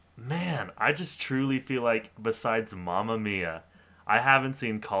like, man, I just truly feel like besides Mamma Mia, I haven't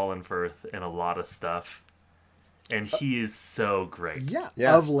seen Colin Firth in a lot of stuff. And he is so great. Yeah.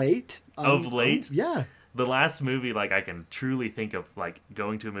 Of late. Yeah. The last movie, like, I can truly think of, like,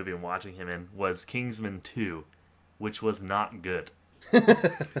 going to a movie and watching him in was Kingsman 2, which was not good.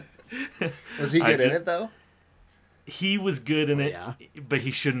 Was he good in it, though? He was good in it, yeah. but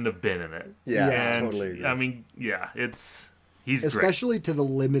he shouldn't have been in it. Yeah, and, totally agree. I mean, yeah, he's especially to the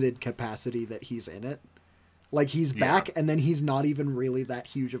limited capacity that he's in it. Like, he's back, and then he's not even really that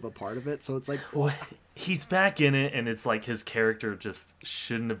huge of a part of it, so it's like... Well, he's back in it, and it's like his character just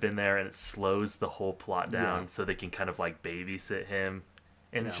shouldn't have been there, and it slows the whole plot down so they can kind of, like, babysit him.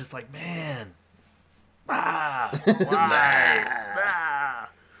 And it's just like, man, why?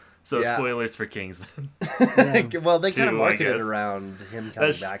 So spoilers for Kingsman. Well, they kind of Two, marketed I guess. around him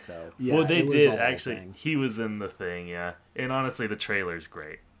coming back, though. Yeah, well, they it was did, a whole actually. thing. He was in the thing, yeah. And honestly, the trailer's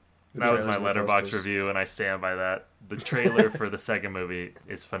great. The That was trailers my and the Letterboxd posters. review, and I stand by that. The trailer for the second movie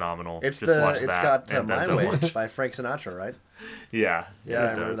is phenomenal. It's Just watch it's that. got and then My don't Way watch- by Frank Sinatra, right? Yeah, Yeah, I it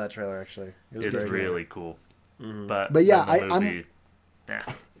remember does. that trailer actually. It was It's very good. really cool. Mm-hmm. But yeah, then the I'm- movie, yeah.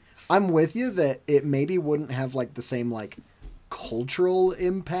 I'm with you that it maybe wouldn't have, like, the same, like, cultural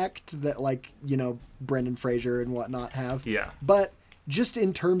impact that, like, you know, Brendan Fraser and whatnot have. Yeah. But just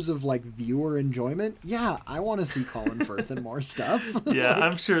in terms of, like, viewer enjoyment, yeah, I want to see Colin Firth in more stuff. Yeah, Like,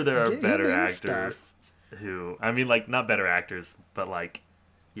 I'm sure there are get him better in actors stuff. who, I mean, like, not better actors, but, like,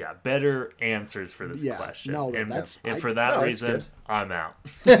 yeah, better answers for this Yeah, question. no, and that's- and I- for that No, it's reason, good. I'm out.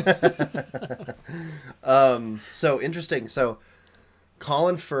 So interesting. So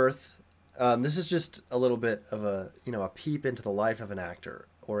Colin Firth, this is just a little bit of a peep into the life of an actor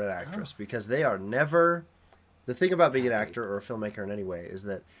or an actress because they are never. The thing about being an actor or a filmmaker in any way is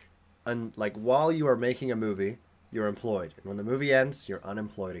that, like, while you are making a movie, you're employed, and when the movie ends, you're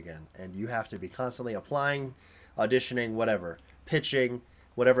unemployed again, and you have to be constantly applying, auditioning, whatever, pitching,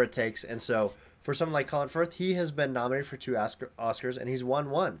 whatever it takes. And so for someone like Colin Firth, he has been nominated for 2 Oscars and he's won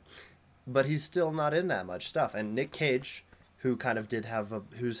 1, but he's still not in that much stuff. And Nick Cage, who kind of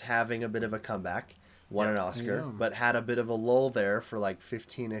who's having a bit of a comeback, won an Oscar, Yeah. but had a bit of a lull there for like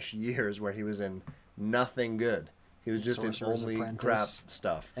 15-ish years where he was in nothing good. He was just in Sorcerer's only Apprentice crap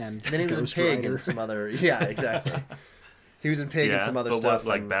stuff. and then he was Ghost in Pig Rider. and some other... Yeah, exactly. He was in Pig and some other but stuff. what,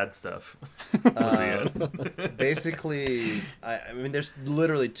 like, and- bad stuff? Was he in? Basically, I mean, there's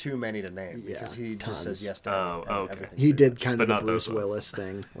literally too many to name Yeah, because he just tons. says yes to Okay. everything. He pretty did much. kind But of the not those Bruce ones. Willis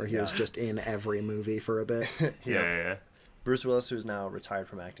thing, where he was Yeah. just in every movie for a bit. Yeah. Bruce Willis, who's now retired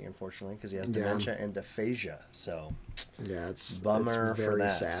from acting, unfortunately, because he has Yeah. dementia and aphasia. So, Yeah, it's bummer it's for very that.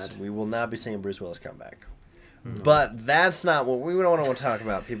 sad. We will not be seeing Bruce Willis come back. But that's not what we don't want to talk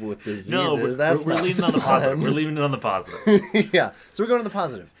about. People with diseases. No, That's we're not leaving it on the positive. fun. We're leaving it on the positive. Yeah. So we're going to the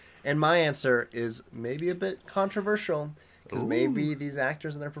positive. And my answer is maybe a bit controversial because maybe these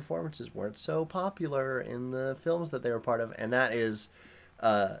actors and their performances weren't so popular in the films that they were part of. And that is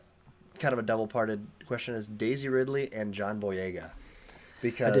kind of a double-parted question is Daisy Ridley and John Boyega.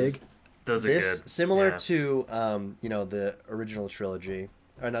 Because dig. Those are this, good. similar Yeah. to, the original trilogy,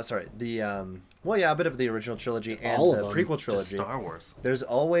 or not, sorry, a bit of the original trilogy and All of the them. prequel Just trilogy. Star Wars. There's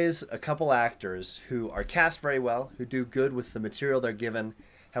always a couple actors who are cast very well, who do good with the material they're given.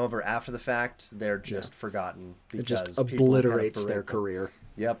 However, after the fact, they're just forgotten It because just people kind of obliterates their berate them. career.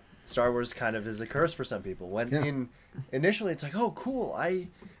 Yep, Star Wars kind of is a curse for some people. When Yeah. initially it's like, oh, cool,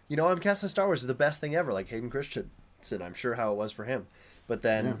 I'm casting Star Wars is the best thing ever, like Hayden Christensen. I'm sure how it was for him, but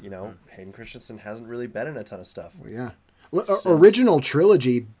then Hayden Christensen hasn't really been in a ton of stuff. Yeah. Since- Original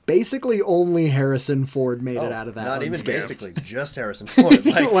trilogy, basically only Harrison Ford made Oh, it out of that. not even unscathed. basically, just Harrison Ford.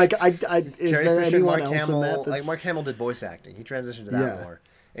 Like, like is Carrie there Fisher, anyone Mark else Hamill, in that? like That's... Mark Hamill did voice acting. He transitioned to that Yeah. more.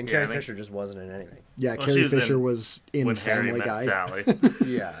 And Yeah, Carrie I think- Fisher just wasn't in anything. Yeah, Well, she Carrie was in Fisher was in When Harry Family Met Guy. Sally.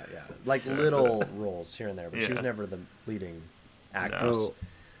 Yeah. Like little roles here and there, but she was Yeah. never the leading actress.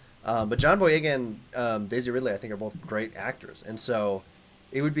 Oh, But John Boyega and Daisy Ridley, I think, are both great actors. And so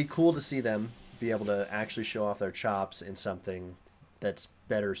it would be cool to see them be able to actually show off their chops in something that's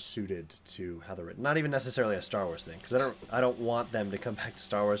better suited to how they're written. Not even necessarily a Star Wars thing, because I don't want them to come back to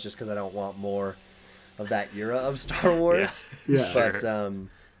Star Wars just because I don't want more of that era of Star Wars. Yeah. But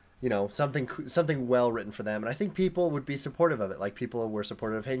something well written for them, and I think people would be supportive of it. Like people were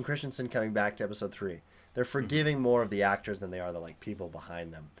supportive of Hayden Christensen coming back to Episode 3. They're forgiving more of the actors than they are the people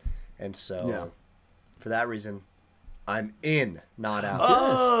behind them, and so For that reason, I'm in, not out.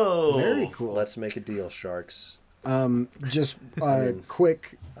 Oh, Very cool. Let's make a deal, Sharks. Just mean,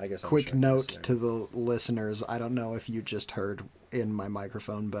 quick I guess I'm quick sure note listener. to the listeners. I don't know if you just heard in my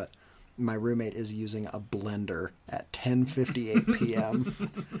microphone, but my roommate is using a blender at 10:58 p.m.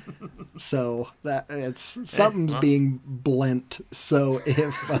 So that something's well. being blent. So if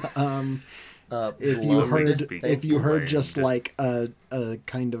you Blowing heard speak if you heard blend. just like a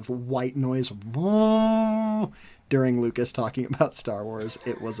kind of white noise during Lucas talking about Star Wars,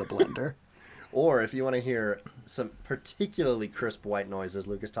 it was a blender. Or if you want to hear some particularly crisp white noise as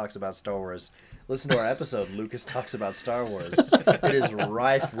Lucas talks about Star Wars, listen to our episode, Lucas Talks About Star Wars. It is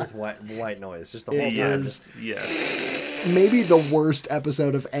rife with white noise, just the whole It time. is. yes. Maybe the worst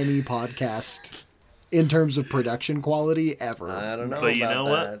episode of any podcast in terms of production quality ever. I don't know But you about know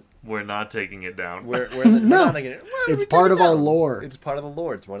that. what? We're not taking it down. We're No. not gonna, It's part of our lore. It's part of the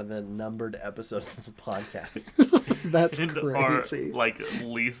lore. It's one of the numbered episodes of the podcast. That's And crazy. are like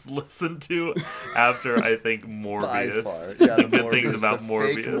least listened to after I think By Morbius. far. Yeah, the the good things Morbius, about the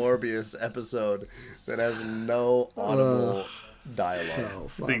Morbius. fake Morbius episode that has no audible dialogue. So I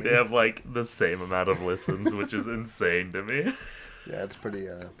funny. think they have like the same amount of listens, which is insane to me. Yeah, it's pretty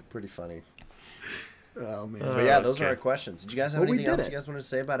funny. Oh man. But yeah, those are Okay. our questions. Did you guys have Well, we anything did else it. you guys wanted to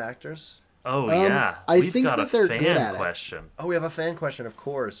say about actors? Oh yeah, I we've think got that a they're fan good at it. question, Oh, we have a fan question, of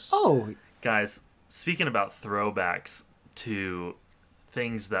course. Oh, guys. Speaking about throwbacks to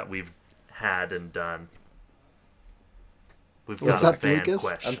things that we've had and done, we've What's got a up, fan Lucas?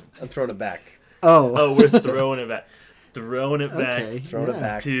 question. I'm throwing it back. Oh, we're throwing it back. Throwing it back Okay. Throwing it Yeah.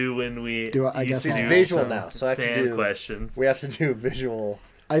 back. to when we I guess used to I'll- do Visual some now, so I have to fan do- questions. We have to do visual.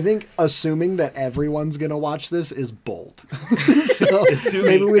 I think assuming that everyone's gonna watch this is bold. So Assuming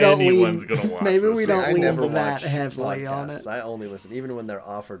maybe we don't anyone's lean. gonna watch Maybe this. we Yeah, don't I lean never that watch heavily on podcasts. it. I only listen, even when they're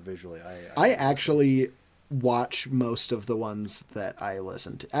offered visually. I actually watch most of the ones that I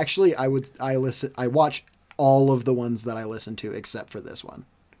listen to. Actually, I watch all of the ones that I listen to except for this one.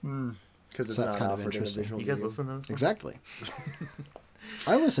 because it's So that's not kind of offered in a interesting. visual You guys medium. listen to this? one? Exactly.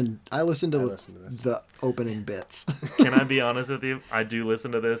 I listen to listen to this. the opening bits. Can I be honest with you? I do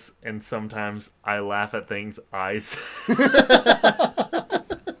listen to this, and sometimes I laugh at things I say.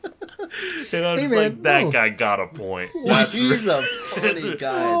 And I'm Hey, just man, like, that no. guy got a point. That's He's a funny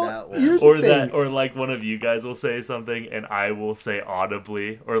guy, Well, that one. here's- or the that, thing. or like one of you guys will say something, and I will say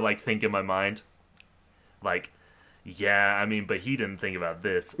audibly, or like think in my mind, like, yeah, I mean, but he didn't think about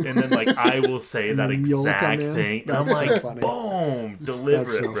this, and then like I will say And that then you'll exact come in. thing. And I'm That's so like, funny. boom, deliver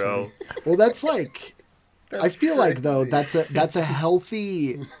That's it, so bro. funny. Well, that's like I That's feel like though crazy. that's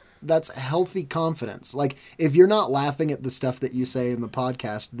a healthy confidence. Like if you're not laughing at the stuff that you say in the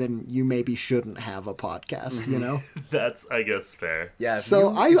podcast, then you maybe shouldn't have a podcast. You know? That's, I guess, fair. Yeah. If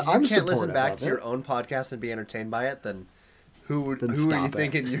So you, I- if you I'm can't listen supportive back of to your it. own podcast and be entertained by it, then who Then are you stop it.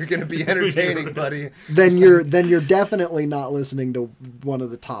 thinking you're going to be entertaining, buddy? Then you're definitely not listening to one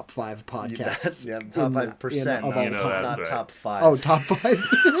of the top 5 podcasts. That's, yeah, top in- 5%, of all not, You know time. that's not right. top 5. Oh, top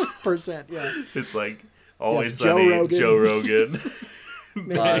 5%. Yeah. It's like always it's Joe sunny, Rogan. Joe Rogan,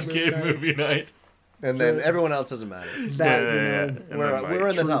 Bus. Game Movie Night. And then everyone else doesn't matter. That Yeah, you know, yeah, and then, We're like, in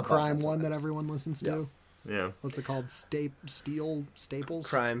the true top crime podcast. one that everyone listens to. Yeah, What's it called? Staples.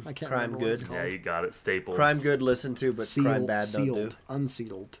 Crime- I can't Crime remember what it's Good. yeah, called. you got it. Staples. Crime good listen to, but crime bad don't do. sealed,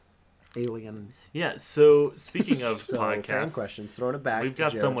 unsealed, alien. Yeah. So speaking of So fan podcasts, questions, throwing it back. we've to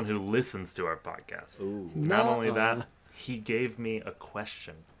got Jared. someone who listens to our podcast. Ooh. Not only Nuh-uh. that, he gave me a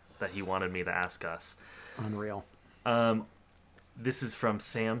question that he wanted me to ask us. Unreal. This is from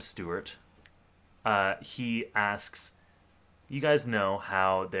Sam Stewart. He asks, you guys know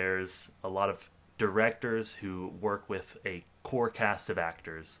how there's a lot of directors who work with a core cast of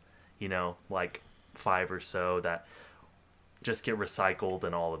actors, you know, like 5 or so that just get recycled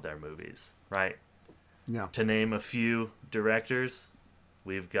in all of their movies, right? Yeah. To name a few directors,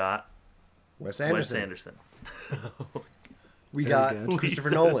 we've got Wes Anderson. Wes Anderson. We Very got good. Christopher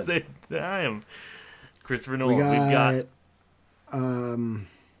He Nolan. says it. I am Christopher We Nolan. We've got Martin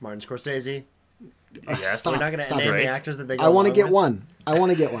Scorsese. yes. Stop. We're not going to Stop name it. the actors that they go I want to along get with. one. I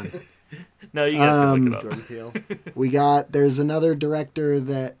want to get one. No, you guys can look it up. Jordan Peele. There's another director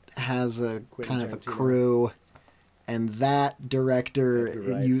that has a Quentin kind of a Tarantino. crew, and that director,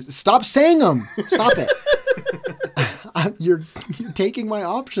 Edgar Wright. you stop saying them. Stop it. You're taking my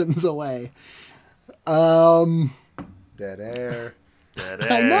options away. Dead Air.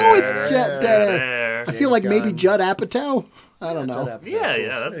 I know it's Dead Air. I feel like maybe Gunn. Judd Apatow. I don't Judd know. Apatow. Yeah, Cool.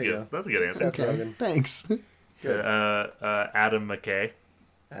 yeah, that's There you good. go. That's a good answer. Okay, Rogen. thanks. Good. Adam McKay.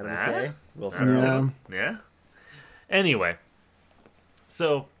 Adam Ah, McKay. Will That's Ferrell. Yeah. good. Yeah. Anyway,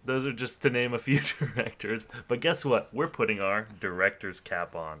 So those are just to name a few directors. But guess what? We're putting our director's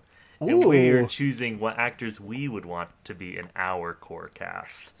cap on. And we're Ooh. choosing what actors we would want to be in our core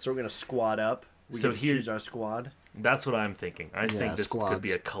cast. So we're gonna squad up. We So get to here- choose our squad. That's what I'm thinking. I think this squads. could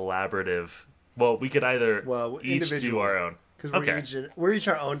be a collaborative. Well, we could either Well, each do individual. our own. Because we're each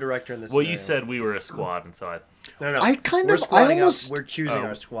our own director in this. Well, you scenario. said we were a squad, and so no. I kind we're of- I squatting almost- up. We're choosing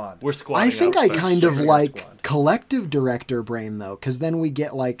our squad. we're I squatting. think up I first. kind of Choosing our like squad. collective director brain though, because then we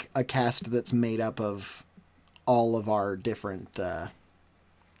get like a cast that's made up of all of our different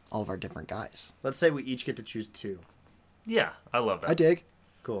guys. Let's say we each get to choose 2. Yeah, I love that. I dig.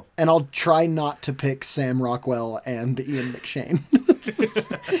 Cool. And I'll try not to pick Sam Rockwell and Ian McShane.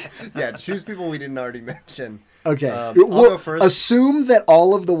 Yeah, choose people we didn't already mention. Okay. I'll Well, go first. Assume that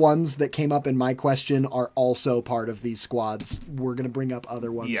all of the ones that came up in my question are also part of these squads. We're going to bring up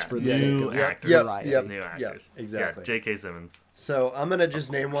other ones Yeah, for the new sake of actors. variety. Yep. New actors. Yeah, exactly. Yeah, J.K. Simmons. So I'm gonna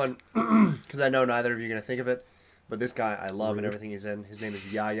just name one because I know neither of you are gonna think of it. But this guy I love and everything he's in. His name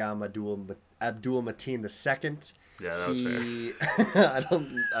is Yahya Abdul Mateen II. Yeah, that was fair.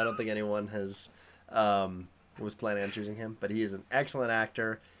 I don't think anyone has was planning on choosing him, but he is an excellent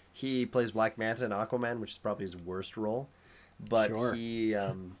actor. He plays Black Manta in Aquaman, which is probably his worst role. But Sure. he,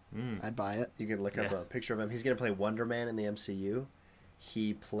 I'd buy it. you can look up Yeah. a picture of him. He's gonna play Wonder Man in the MCU.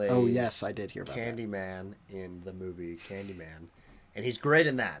 He plays Oh, yes, I did hear about that. Candyman in the movie Candyman, and he's great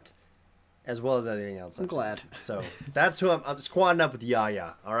in that, as well as anything else. I'm I've glad. seen. So that's who I'm squadding up with.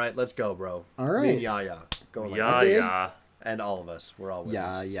 Yaya. All right, let's go, bro. All Me right. and Yaya going like Yeah, that. dig. yeah. And all of us, we're all with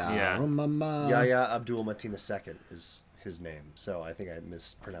Yeah, him. yeah. Yeah. Mama. Yahya Abdul Mateen II is his name. So I think I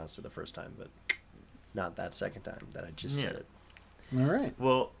mispronounced it the first time, but not that second time that I just said Yeah. it. All right.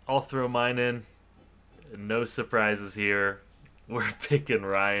 Well, I'll throw mine in. No surprises here. We're picking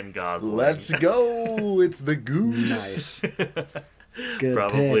Ryan Gosling. Let's go! It's the goose. Nice. Good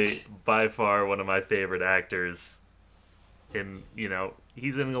Probably pick. by far one of my favorite actors.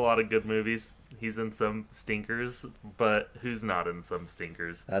 He's in a lot of good movies. He's in some stinkers, but who's not in some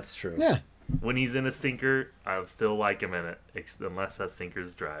stinkers? That's true. Yeah. When he's in a stinker, I'll still like him in it, unless that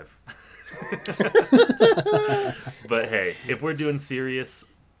stinker's drive. But hey, if we're doing serious,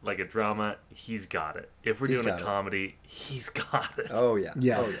 like a drama, he's got it. If we're He's doing a got it. comedy, he's got it. Oh yeah.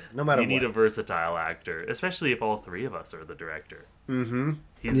 Yeah. Oh yeah. No matter You need a what. versatile actor, especially if all three of us are the director. Mm-hmm.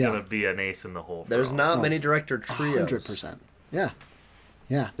 He's Yeah. gonna be an ace in the hole. For There's all. not Oh, many director trios. 100%. Yeah.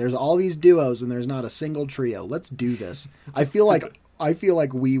 Yeah. There's all these duos and there's not a single trio. Let's do this. I feel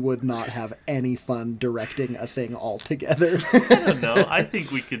like we would not have any fun directing a thing all together. I don't know. I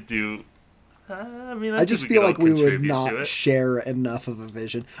think we could do. I I think just we feel could all like we would contribute to not it. share enough of a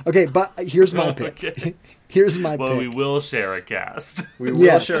vision. Okay, but here's my pick. Okay. Here's my Well, we pick. will share a cast. We will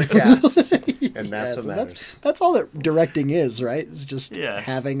Yes. share a cast, and that's Yes, what and matters. that's all that directing is, right? It's just Yeah.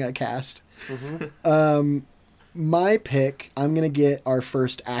 having a cast. Mm-hmm. My pick, I'm gonna get our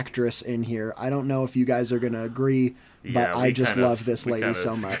first actress in here. I don't know if you guys are gonna agree, but Yeah, I we just kind of- love this we lady kind so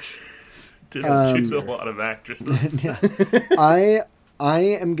of much. Did us choose a lot of actresses. I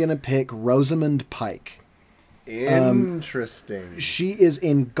am gonna pick Rosamund Pike. Interesting. She is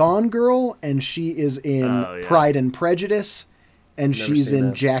in Gone Girl, and she is in Oh, yeah. Pride and Prejudice, and Never she's seen in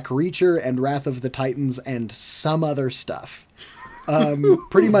that. Jack Reacher and Wrath of the Titans and some other stuff.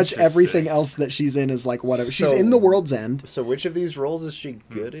 Pretty much everything else that she's in is like whatever. She's So- in The World's End. So which of these roles is she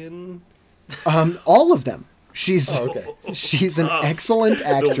good in? All of them. She's Oh, okay. she's an excellent The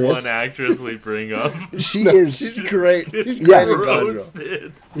actress. one actress we bring up. She is She's great. She's Yeah. great in Gone Girl.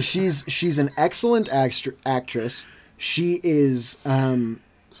 Roasted. she's an excellent actress. She is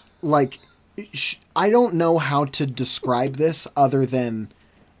I don't know how to describe this other than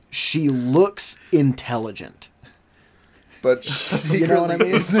she looks intelligent. But You know what I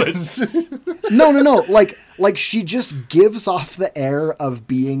mean? isn't. No. Like she just gives off the air of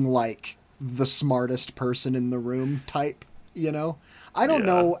being like the smartest person in the room type, you know? I don't Yeah.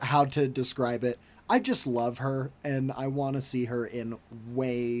 know how to describe it. I just love her and I want to see her in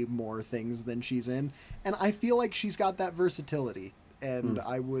way more things than she's in. And I feel like she's got that versatility and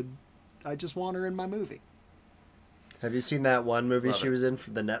I just want her in my movie. Have you seen that one movie Love she it. was in for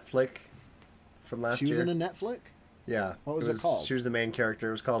the Netflix from last She was year? in a Netflix. Yeah. What was it called? She was the main character.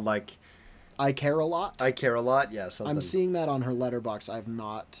 It was called like I Care a Lot. I Care a Lot. Yeah, something. I'm seeing that on her letterbox. I've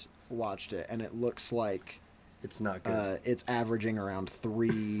not watched it and it looks like It's not good. it's averaging around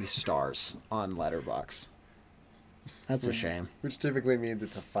 3 stars on Letterbox. That's a shame. Which typically means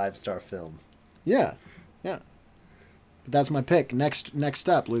it's a 5-star film. Yeah. But that's my pick. Next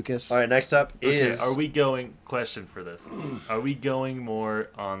up, Lucas. All right, next up Okay, is. are we going? Question for this: Are we going more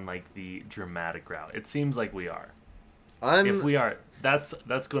on like the dramatic route? It seems like we are. I'm. If we are,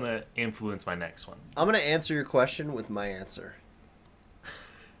 that's going to influence my next one. I'm going to answer your question with my answer,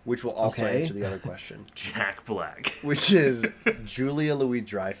 which will also Okay. answer the other question, Jack Black. which is Julia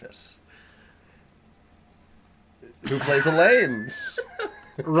Louis-Dreyfus, who plays Elaine.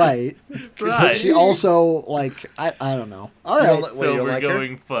 Right. But Right. she also, like, I don't know. All You right. don't li- So you don't we're like her?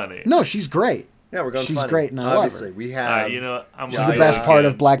 going funny. No, she's great. Yeah, we're going She's funny. great and I love Obviously, her. we All have. right, you know, I'm She's gonna the go best part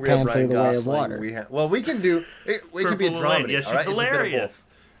of again. Black we have Panther: Ryan The Way of Gosling, Water. Well, we can do. We can be a Purple Elaine. dramedy. Yeah, all she's right? It's a bit of hilarious.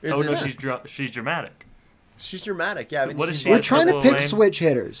 both. Oh no, It's- she's dramatic. she's dramatic. Yeah, I mean, What is she's she We're as trying to Purple pick Elaine? switch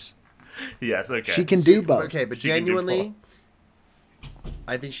hitters. Yes, okay. She can do both. Okay, but She can do genuinely,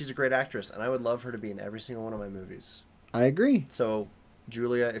 I think she's a great actress, and I would love her to be in every single one of my movies. I agree. So,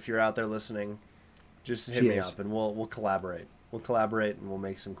 Julia, if you're out there listening, just hit She me is. up, and we'll collaborate. We'll collaborate, and we'll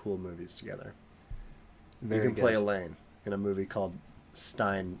make some cool movies together. Very you can good. play Elaine in a movie called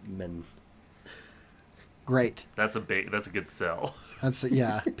Steinman. Great. That's a good sell. That's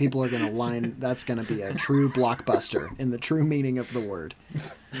yeah. People are gonna line. That's gonna be a true blockbuster in the true meaning of the word.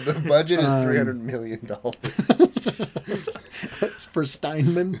 The budget is $300 million. It's for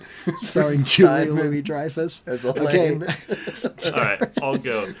Steinman, starring Julia Steinman Louis-Dreyfus. as Okay, Elaine. All right, I'll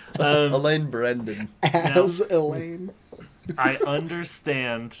go. Elaine Brendan. as Elaine. I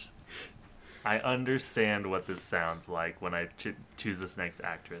understand what this sounds like when I choose this next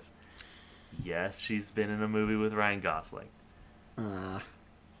actress. Yes, she's been in a movie with Ryan Gosling.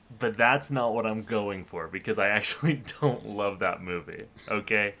 But that's not what I'm going for because I actually don't love that movie.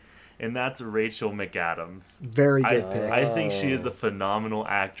 Okay? And that's Rachel McAdams. Very good I, pick. I think she is a phenomenal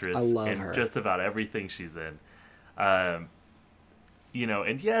actress I love in her. just about everything she's in. And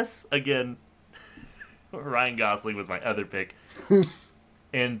yes, again, Ryan Gosling was my other pick.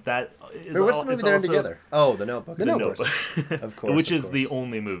 And that is Wait, what's all, the movie it's they're in also together? Oh, The Notebook. The Notebook. Of course. which of is the course.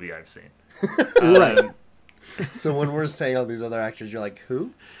 only movie I've seen. Right. So when we're saying all these other actors, you're like,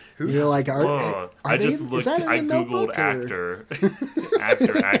 who? Who? You're like, are I they, just is looked. that in I the googled Notebook, or-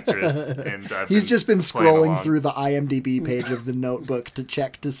 actress, and I've He's been just been playing scrolling along. through the IMDb page of the Notebook to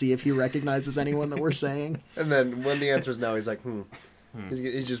check to see if he recognizes anyone that we're saying. And then when the answer is no, he's like,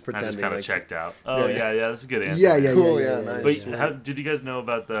 He's just I pretending. just kind of like, checked out. Oh Yeah, yeah, that's a good answer. Yeah, Cool, yeah, yeah, nice. But Yeah. how, did you guys know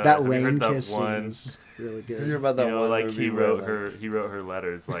about the That have you rain heard that kiss scene one? is really You good. hear about that You know, one like movie he where, wrote like, her. He wrote her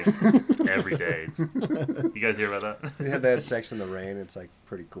letters like every day. You guys hear about that? They had sex in the rain. It's like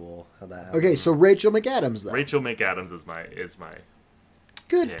pretty cool how that happened. Okay, so Rachel McAdams though. Rachel McAdams is my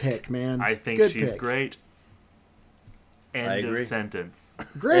Good pick. pick, man. I think Good she's pick. great. End I of agree. sentence.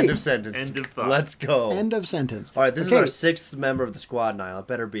 Great. End of sentence. End of thought. Let's go. End of sentence. All right, this Okay, is our sixth member of the squad, Niall. It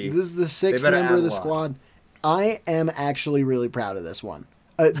better be. This is the sixth better member add of the a lot. squad. I am actually really proud of this one.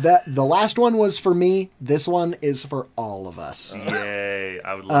 That the last one was for me. This one is for all of us, Yay!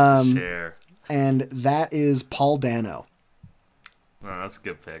 I would love to share. and that is Paul Dano. Oh, that's a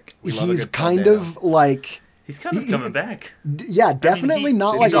good pick. We love a He's good Paul kind Dano. of like, He's kind of coming back. yeah, definitely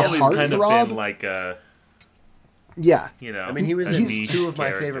not like he's a always kind of heartthrob. been like a, Yeah, you know. I mean, he was a in niche two of my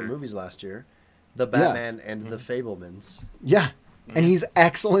character. favorite movies last year, The Batman and The Fablemans. yeah, and he's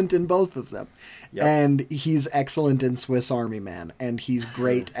excellent in both of them. Yep. And he's excellent in Swiss Army Man, and he's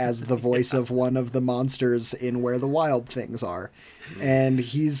great as the voice of one of the monsters in Where the Wild Things Are. And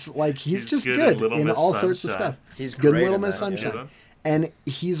he's just good good at Little in Miss all sorts of Sunshine. stuff. He's good in great Little in Miss that, yeah. Sunshine. And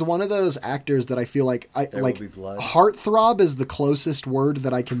he's one of those actors that I feel like There Will Be Blood. heartthrob is the closest word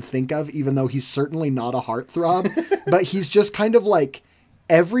that I can think of, even though he's certainly not a heartthrob. But he's just kind of like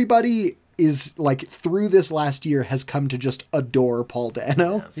everybody is like through this last year has come to just adore Paul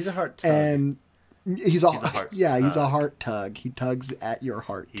Dano. He's a heart tug. And he's a heart he's a tug. heart tug. He tugs at your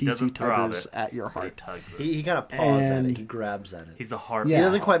heart. He TC doesn't throb tuggers it, at your but he heart. tugs it. he kind of paws at And- it. He grabs at it. He's a heart. Yeah. He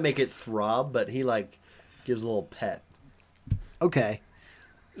doesn't quite make it throb, but he like gives a little pet. Okay.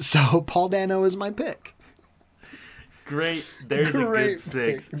 So Paul Dano is my pick. Great. There's a Great good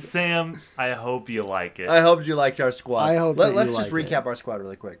six. pick. Sam, I hope you like it. I hope you liked our squad. I hope that you Let's just like recap it. our squad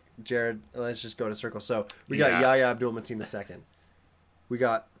really quick. Jared, let's just go in a circle. So we got Yeah. Yahya Abdul-Mateen II. We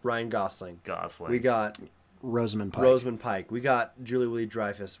got Ryan Gosling. Gosling. We got Rosamund Pike. Rosamund Pike. We got Julie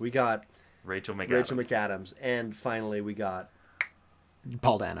Louis-Dreyfus. We got Rachel McAdams. Rachel McAdams. And finally, we got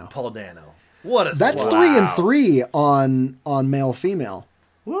Paul Dano. Paul Dano. What a That's squad. 3 and 3 on male female.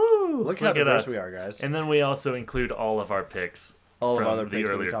 Woo! Look how at diverse us. we are, guys. And then we also include all of our picks. All of from our other the picks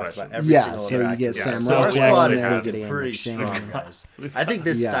that we earlier talked questions. about. Every Yeah, single so other you get actor. Yeah, Sam so Our we squad Rockwell, is actually Megan looking Ian pretty McShane. strong, guys. We've I think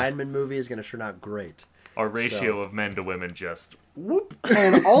this Yeah. Steinman movie is going to turn out great. Our ratio of men to women just whoop.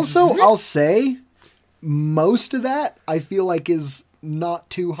 And also, I'll say, most of that I feel like is not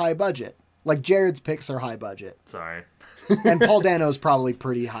too high budget. Like Jared's picks are high budget, Sorry. and Paul Dano's probably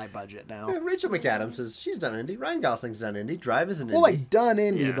pretty high budget now. Rachel McAdams says she's done indie. Ryan Gosling's done indie. Drive is an indie. Well, like done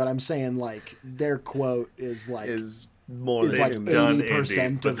indie, Yeah. but I'm saying like their quote is like is more is than like two done million.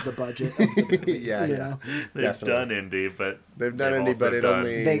 80% indie, of the budget. Of the movie, Yeah, you yeah. know? They've Definitely. done indie, but They've done indie, also but it done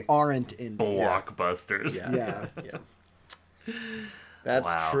only They aren't indie. blockbusters. Yeah. Yeah. yeah. That's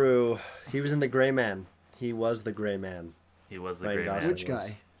Wow. true. He was in The Gray Man. He was the Gray Man. He was the Ryan great Gosling. man. Which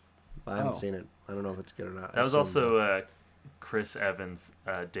guy? I haven't Oh. seen it. I don't know if it's good or not. That was also Chris Evans'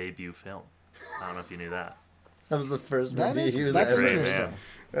 debut film. I don't know if you knew that. that was the first That movie is he was that's ever Great in. interesting. man.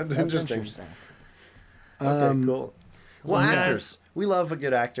 That's That's interesting. interesting. Okay, cool. Well, Well, actors. We love a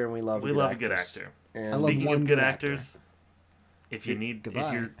good actor, and we love We love a good actor. And I love Speaking one of good good actor. actors, if you need,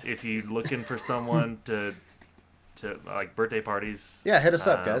 Goodbye. if you're looking for someone to like birthday parties, yeah, hit us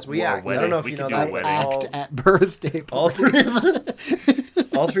up, guys. We or act. I wedding- don't know if we you could know do that. a I wedding. act at birthday All parties. three of us.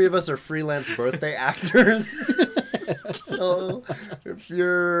 All three of us are freelance birthday actors. So if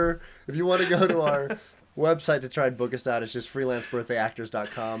you want to go to our website to try and book us out, it's just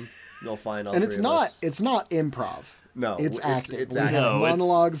freelancebirthdayactors.com. You'll find all And three it's of not us. it's not improv. No, It's it's- acting. it's we acting. have No, it's-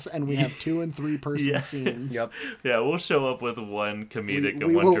 monologues and we have 2 and 3 person Yeah. scenes. Yep. Yeah, we'll show up with one comedic We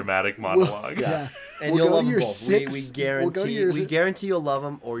and one will- dramatic we'll- monologue. Yeah. And We'll you'll go love to them your both. we we'll guarantee. go to your- we guarantee you'll love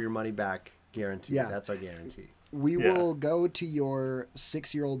them or your money back. Guarantee. Yeah. That's our guarantee. We Yeah. will go to your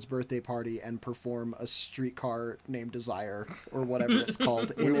 6-year-old's birthday party and perform a streetcar named Desire or whatever it's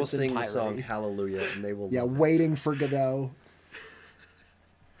called We in will its sing the entirety. song Hallelujah, and they will. Yeah, love it. Waiting for Godot.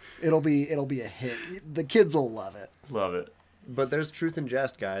 It'll be a hit. The kids will love it. Love it. But there's truth in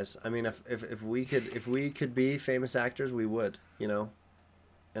jest, guys. I mean, if we could be famous actors, we would. You know,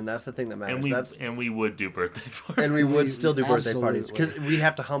 and that's the thing that matters. And we would do birthday parties. And we would We- still do birthday parties absolutely. because we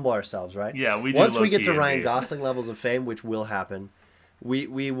have to humble ourselves, right? Yeah, we do Once we low-key get to Ryan indeed. Gosling levels of fame, which will happen, we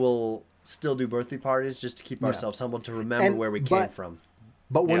will still do birthday parties just to keep Yeah. ourselves humble to remember And- where we came but- from.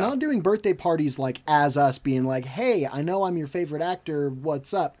 But we're Yeah. not doing birthday parties like as us being like, "Hey, I know I'm your favorite actor.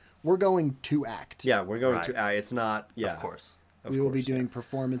 What's up?" We're going to act. Yeah, we're going Right. to. It's not. Yeah, Of course. of we will be course, doing yeah.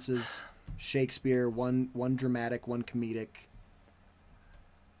 performances, Shakespeare, one dramatic, one comedic.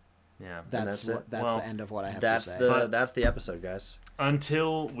 Yeah. That's that's what. it. That's Well, the end of what I have That's to say. But- that's the episode, guys.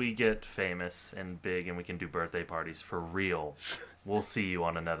 Until we get famous and big and we can do birthday parties for real, we'll see you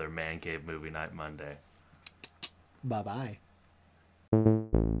on another Man Cave Movie Night Monday. Bye bye.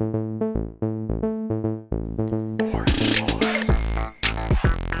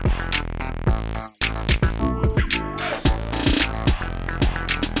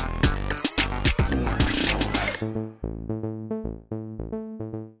 Thank you.